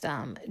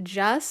system,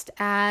 just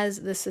as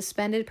the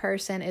suspended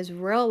person is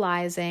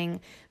realizing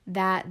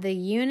that the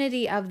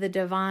unity of the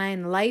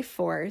divine life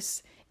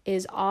force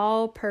is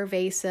all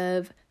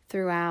pervasive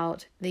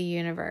throughout the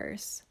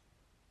universe.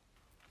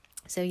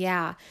 So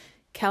yeah,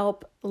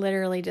 kelp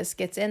literally just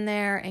gets in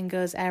there and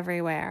goes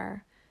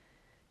everywhere.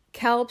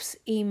 Kelp's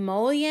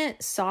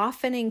emollient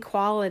softening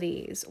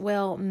qualities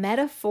will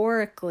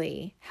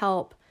metaphorically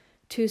help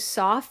to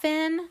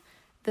soften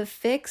the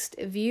fixed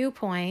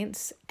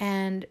viewpoints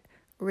and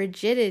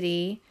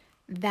rigidity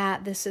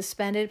that the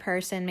suspended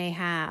person may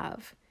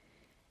have.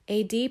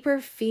 A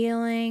deeper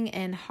feeling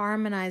and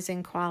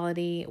harmonizing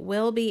quality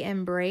will be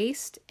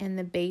embraced in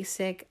the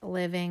basic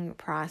living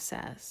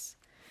process.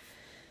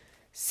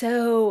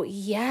 So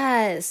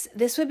yes,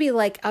 this would be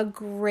like a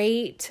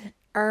great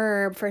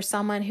herb for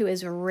someone who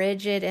is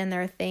rigid in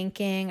their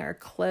thinking or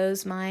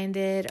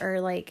closed-minded, or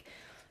like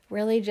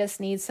really just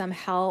needs some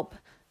help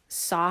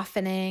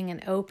softening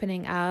and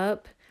opening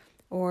up,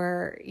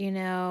 or,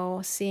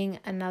 seeing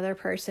another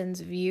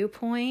person's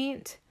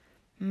viewpoint.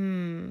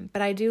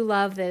 But I do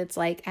love that it's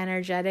like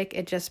energetic.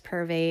 It just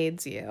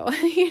pervades you,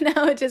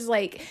 it just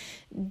like,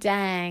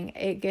 dang,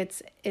 it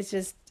gets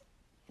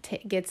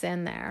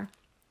in there.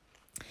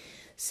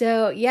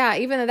 So yeah,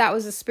 even though that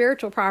was a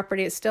spiritual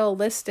property, it still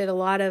listed a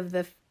lot of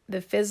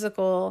the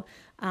physical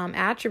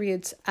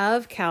attributes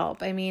of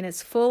kelp. I mean,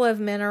 it's full of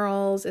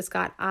minerals. It's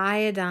got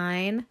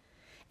iodine.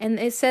 And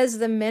it says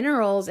the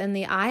minerals and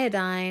the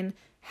iodine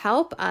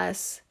help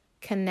us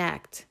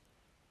connect.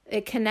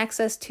 It connects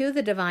us to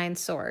the divine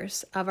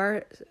source of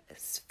our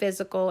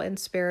physical and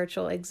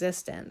spiritual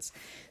existence.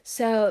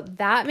 So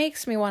that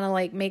makes me want to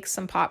like make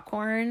some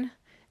popcorn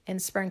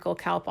and sprinkle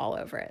kelp all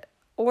over it.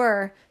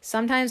 Or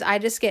sometimes I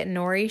just get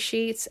nori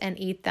sheets and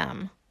eat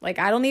them. Like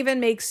I don't even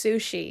make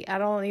sushi. I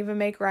don't even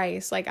make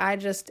rice. Like I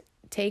just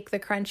take the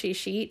crunchy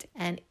sheet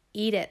and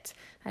eat it.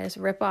 I just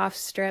rip off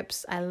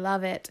strips. I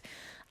love it.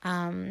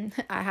 I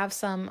have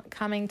some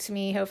coming to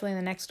me hopefully in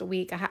the next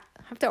week. I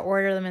have to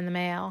order them in the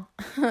mail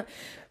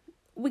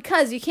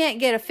because you can't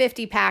get a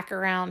 50 pack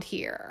around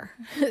here.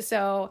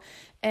 So,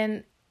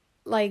 and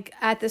like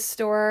at the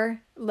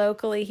store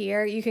locally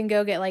here, you can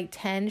go get like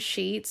 10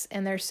 sheets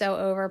and they're so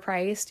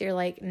overpriced. You're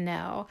like,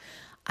 no,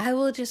 I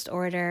will just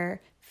order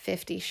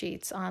 50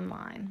 sheets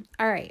online.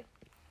 All right.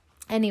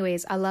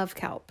 Anyways, I love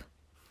kelp.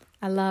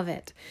 I love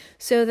it.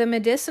 So the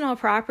medicinal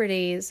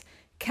properties,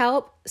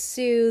 kelp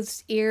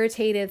soothes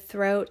irritated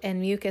throat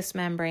and mucous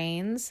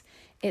membranes.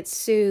 It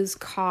soothes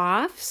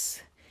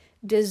coughs,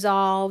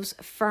 dissolves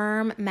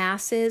firm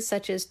masses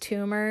such as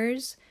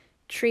tumors,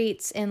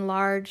 treats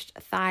enlarged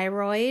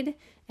thyroid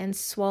and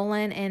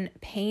swollen and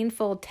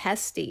painful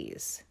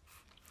testes,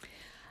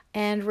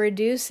 and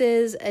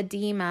reduces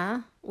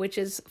edema, which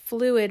is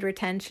fluid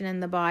retention in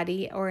the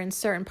body or in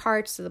certain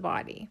parts of the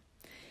body.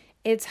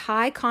 Its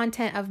high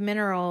content of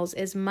minerals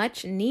is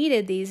much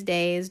needed these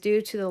days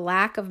due to the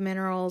lack of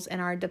minerals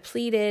in our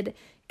depleted,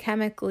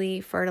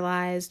 chemically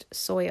fertilized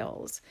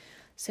soils.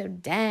 So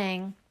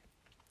dang,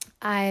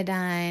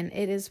 iodine.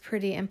 It is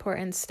pretty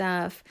important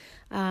stuff.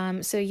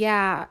 So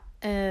yeah,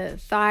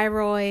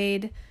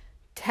 thyroid,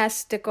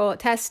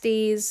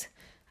 testes,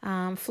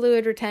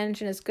 fluid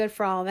retention is good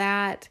for all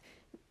that.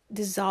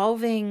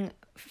 Dissolving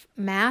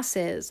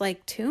masses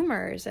like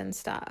tumors and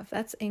stuff.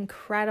 That's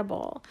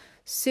incredible.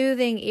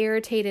 Soothing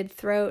irritated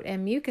throat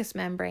and mucous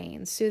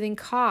membranes, soothing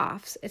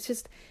coughs. It's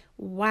just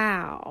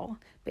wow.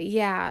 But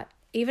yeah,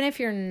 even if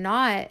you're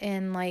not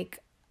in like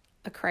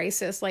a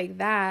crisis like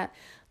that,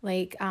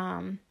 like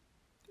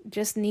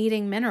just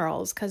needing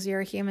minerals because you're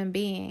a human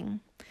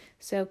being.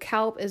 So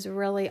kelp is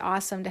really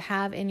awesome to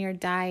have in your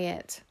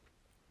diet.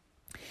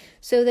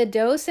 So the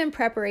dose and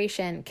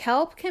preparation,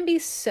 kelp can be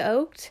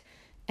soaked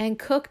and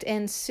cooked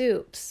in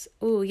soups.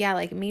 Ooh, yeah,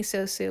 like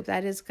miso soup.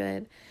 That is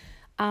good.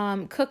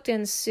 Cooked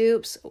in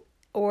soups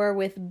or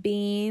with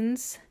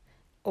beans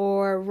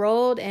or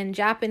rolled in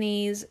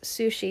Japanese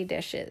sushi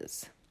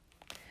dishes.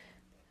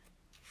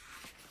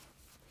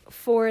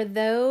 For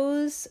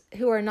those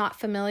who are not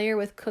familiar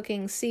with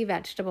cooking sea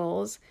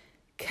vegetables,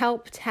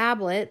 kelp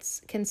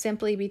tablets can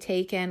simply be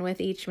taken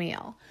with each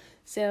meal.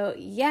 So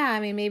yeah, I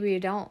mean, maybe you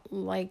don't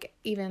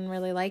even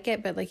really like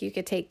it, but like you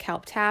could take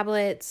kelp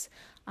tablets,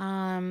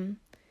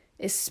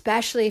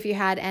 especially if you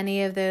had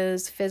any of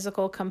those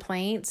physical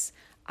complaints.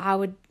 I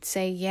would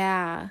say,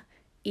 yeah,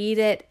 eat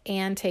it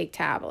and take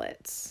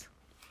tablets.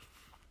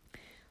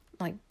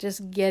 Like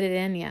just get it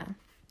in you.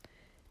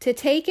 To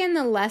take in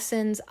the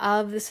lessons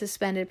of the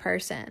suspended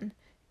person,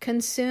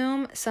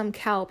 consume some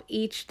kelp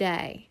each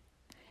day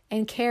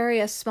and carry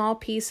a small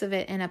piece of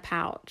it in a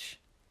pouch.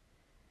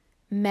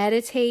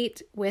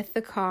 Meditate with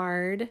the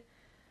card,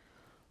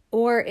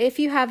 or if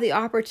you have the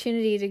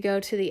opportunity to go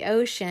to the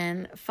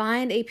ocean,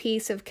 find a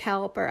piece of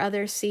kelp or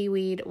other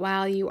seaweed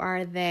while you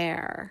are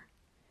there.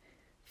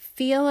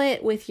 Feel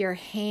it with your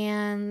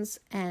hands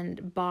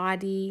and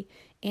body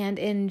and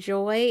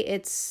enjoy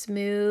its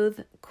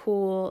smooth,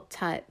 cool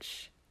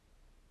touch.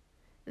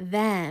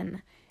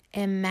 Then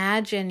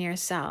imagine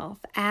yourself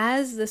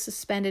as the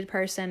suspended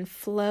person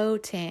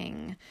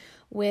floating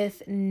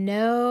with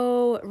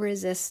no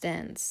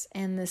resistance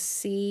in the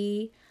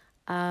sea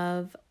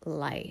of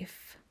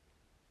life.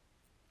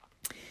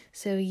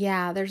 So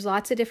yeah, there's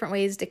lots of different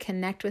ways to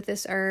connect with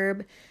this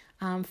herb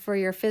for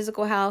your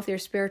physical health, your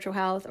spiritual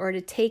health, or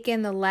to take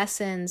in the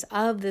lessons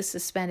of the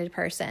suspended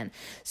person.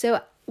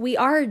 So we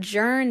are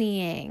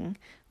journeying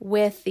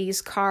with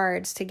these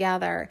cards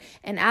together.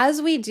 And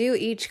as we do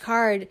each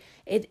card,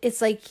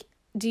 it's like,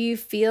 do you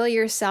feel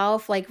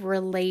yourself like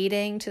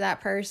relating to that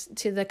person,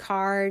 to the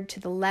card, to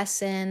the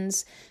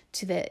lessons,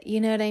 to the, you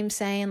know what I'm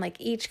saying? Like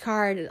each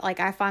card, like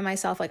I find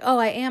myself like, oh,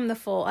 I am the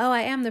Fool. Oh,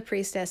 I am the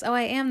Priestess. Oh,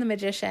 I am the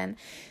Magician.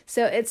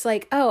 So it's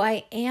like, oh,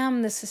 I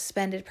am the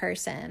suspended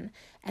person.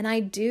 And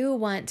I do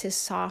want to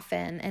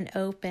soften and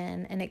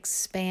open and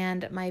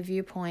expand my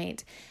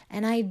viewpoint.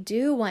 And I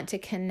do want to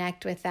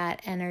connect with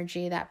that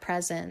energy, that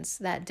presence,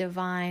 that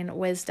divine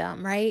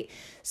wisdom, right?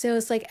 So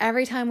it's like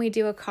every time we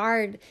do a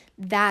card,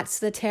 that's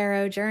the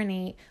tarot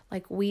journey.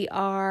 Like it's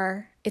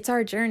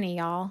our journey,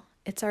 y'all.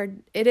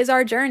 It is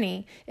our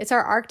journey. It's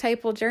our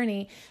archetypal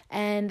journey.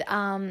 And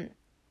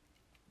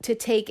to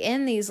take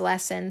in these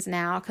lessons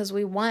now, because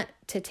we want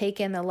to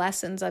take in the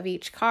lessons of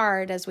each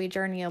card as we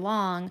journey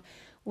along,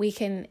 we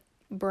can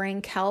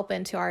bring kelp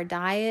into our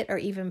diet or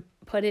even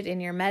put it in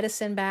your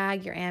medicine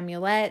bag, your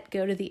amulet,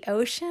 go to the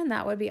ocean.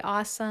 That would be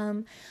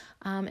awesome.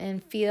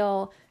 And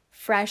feel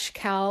fresh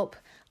kelp.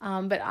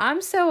 But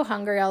I'm so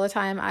hungry all the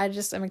time.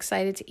 I'm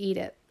excited to eat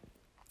it.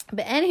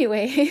 But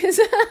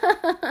anyways,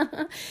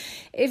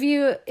 if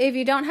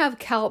you don't have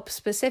kelp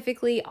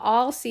specifically,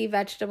 all sea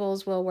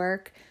vegetables will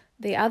work.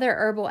 The other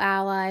herbal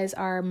allies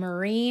are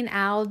marine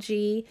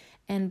algae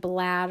and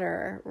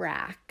bladder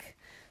wrack.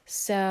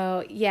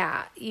 So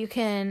yeah, you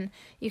can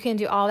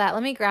do all that.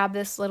 Let me grab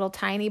this little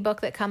tiny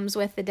book that comes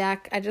with the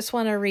deck. I just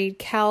want to read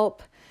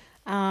kelp.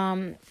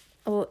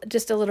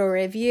 Just a little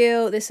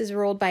review. This is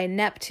ruled by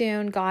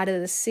Neptune, god of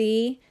the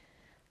sea.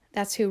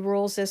 That's who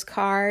rules this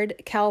card.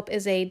 Kelp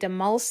is a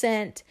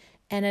demulcent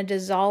and a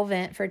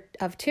dissolvent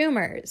of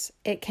tumors.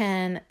 It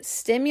can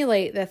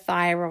stimulate the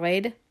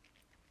thyroid,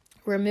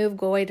 remove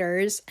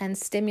goiters, and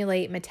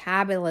stimulate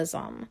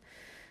metabolism.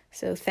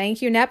 So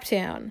thank you,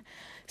 Neptune.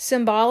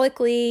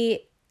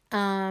 Symbolically,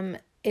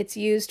 it's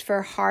used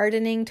for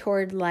hardening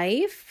toward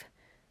life,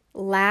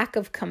 lack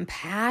of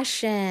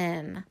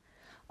compassion.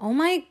 Oh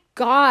my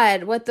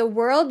God, what the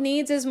world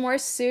needs is more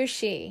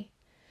sushi,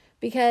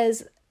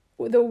 because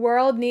the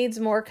world needs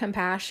more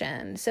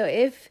compassion. So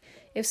if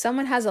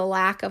someone has a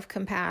lack of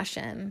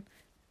compassion,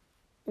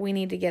 we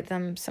need to get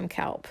them some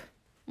kelp.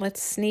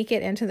 Let's sneak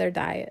it into their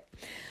diet.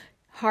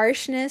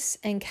 Harshness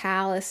and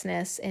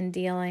callousness in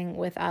dealing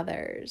with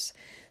others.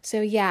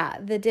 So yeah,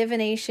 the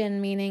divination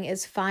meaning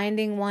is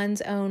finding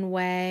one's own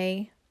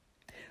way,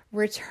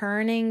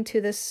 returning to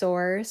the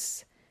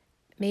source.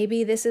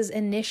 Maybe this is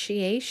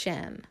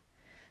initiation.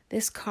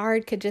 This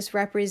card could just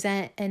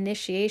represent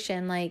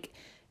initiation, like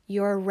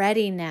you're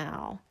ready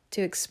now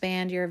to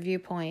expand your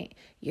viewpoint.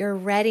 You're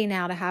ready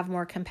now to have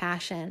more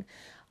compassion.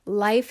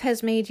 life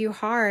has made you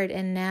hard,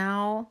 and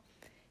now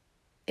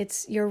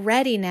you're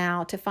ready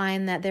now to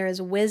find that there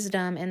is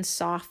wisdom and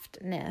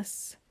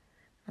softness,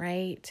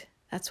 right?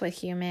 That's what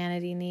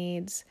humanity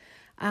needs.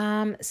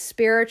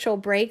 Spiritual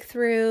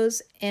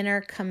breakthroughs,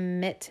 inner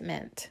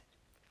commitment.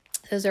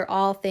 Those are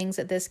all things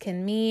that this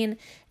can mean.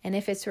 And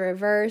if it's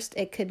reversed,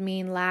 it could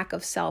mean lack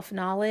of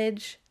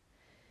self-knowledge,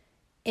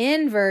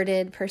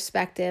 inverted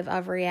perspective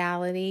of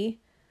reality,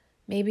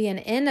 maybe an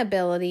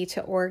inability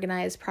to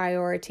organize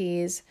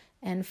priorities,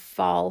 and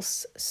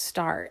false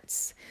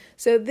starts.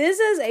 So this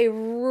is a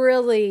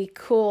really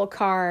cool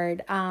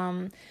card.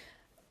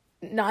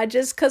 Not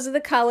just because of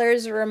the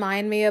colors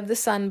remind me of the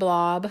sun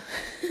blob,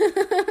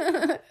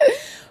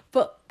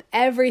 but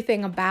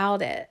everything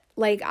about it.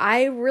 Like,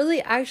 I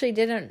really actually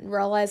didn't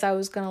realize I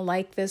was going to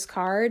like this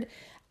card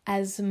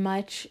as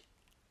much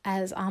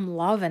as I'm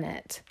loving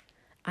it.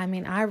 I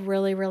mean, I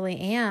really, really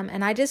am.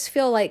 And I just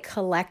feel like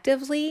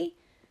collectively,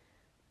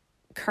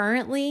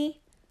 currently,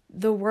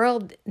 the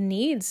world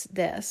needs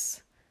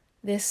this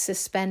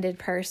suspended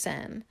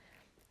person,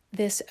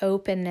 this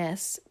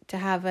openness to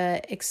have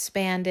a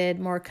expanded,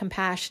 more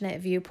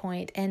compassionate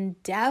viewpoint.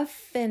 And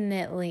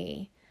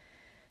definitely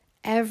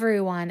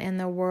everyone in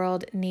the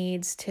world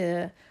needs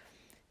to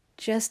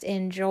just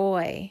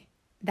enjoy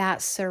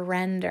that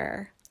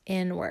surrender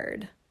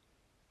inward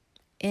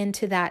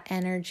into that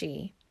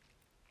energy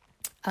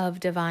of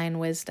divine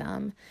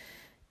wisdom,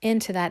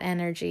 into that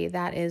energy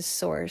that is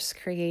source,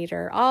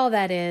 creator, all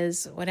that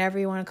is, whatever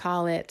you want to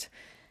call it.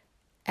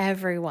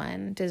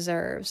 Everyone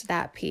deserves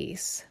that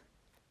peace.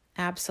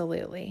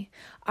 Absolutely.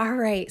 All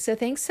right. So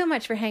thanks so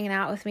much for hanging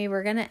out with me.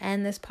 We're going to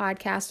end this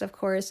podcast, of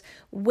course,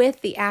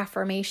 with the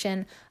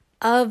affirmation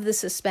of the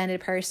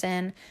suspended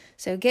person.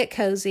 So get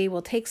cozy.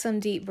 We'll take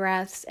some deep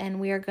breaths, and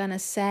we are going to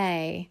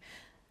say,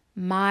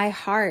 my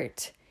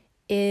heart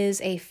is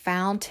a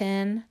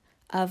fountain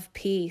of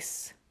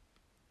peace.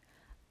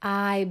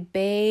 I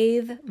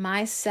bathe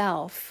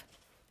myself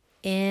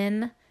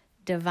in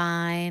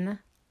divine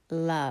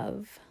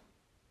love.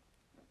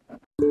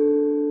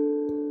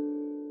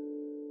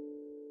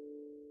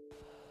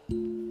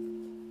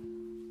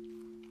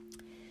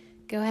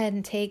 Go ahead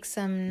and take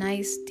some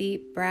nice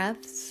deep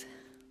breaths.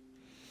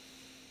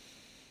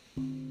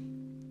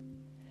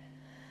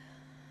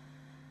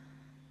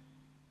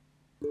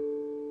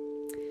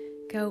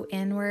 Go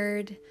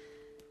inward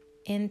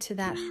into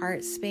that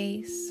heart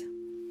space.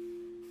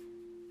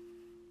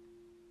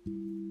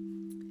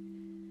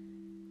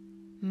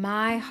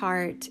 My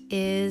heart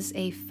is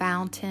a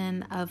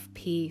fountain of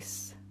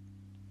peace.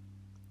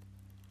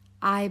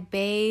 I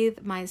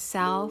bathe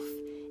myself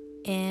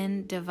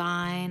in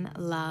divine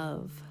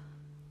love.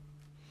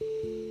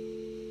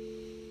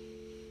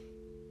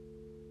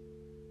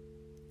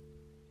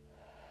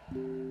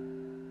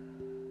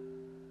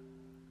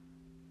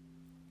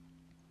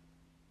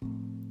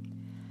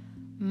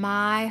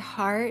 My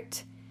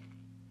heart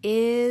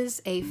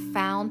is a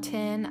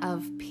fountain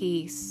of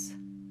peace.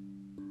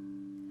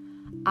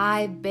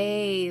 I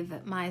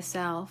bathe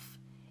myself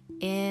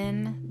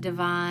in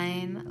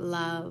divine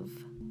love.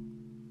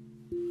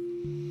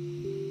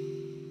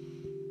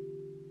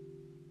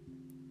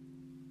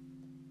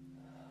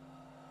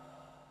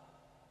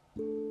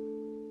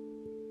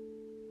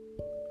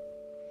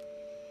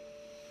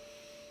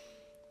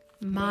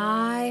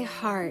 My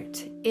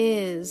heart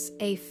is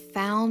a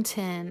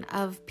fountain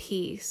of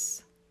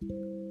peace.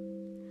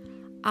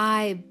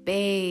 I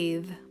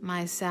bathe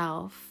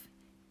myself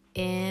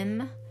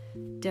in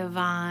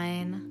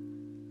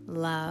divine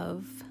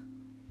love.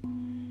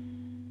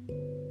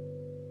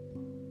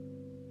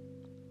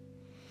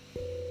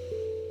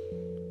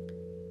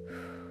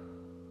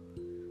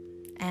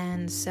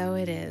 And so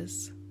it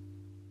is.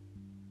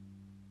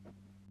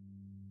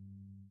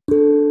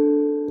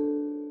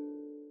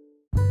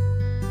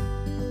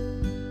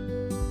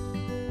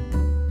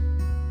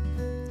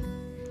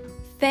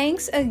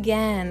 Thanks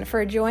again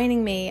for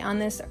joining me on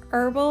this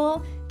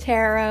Herbal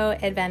Tarot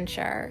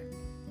adventure.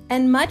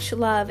 And much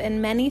love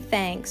and many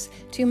thanks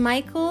to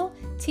Michael,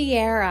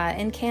 Tiara,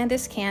 and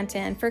Candace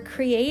Canton for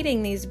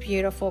creating these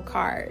beautiful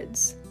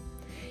cards.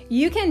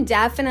 You can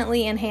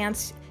definitely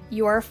enhance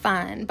your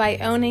fun by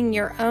owning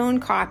your own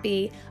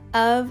copy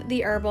of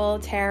the Herbal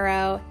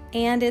Tarot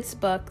and its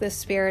book, The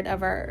Spirit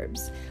of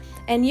Herbs.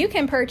 And you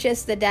can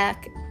purchase the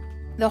deck,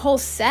 the whole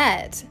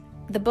set,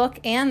 the book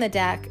and the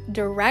deck,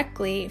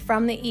 directly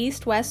from the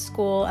East-West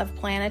School of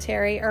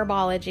Planetary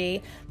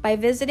Herbology by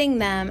visiting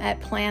them at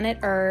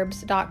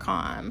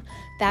planetherbs.com.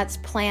 That's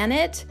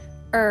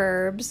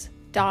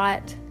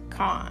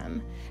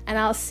planetherbs.com. And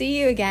I'll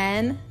see you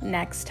again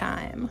next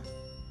time.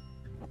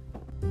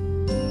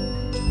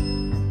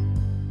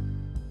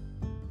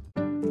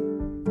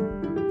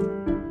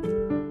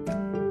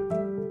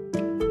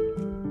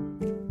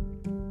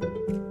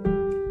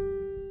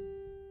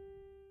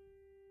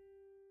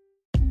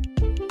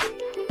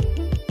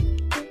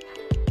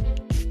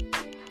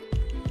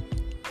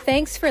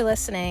 Thanks for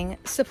listening.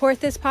 Support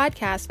this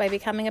podcast by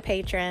becoming a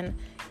patron.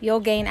 You'll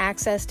gain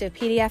access to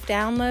PDF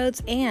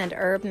downloads and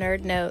Herb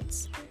Nerd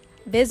notes.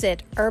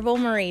 Visit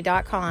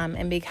herbalmarie.com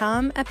and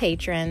become a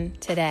patron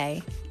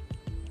today.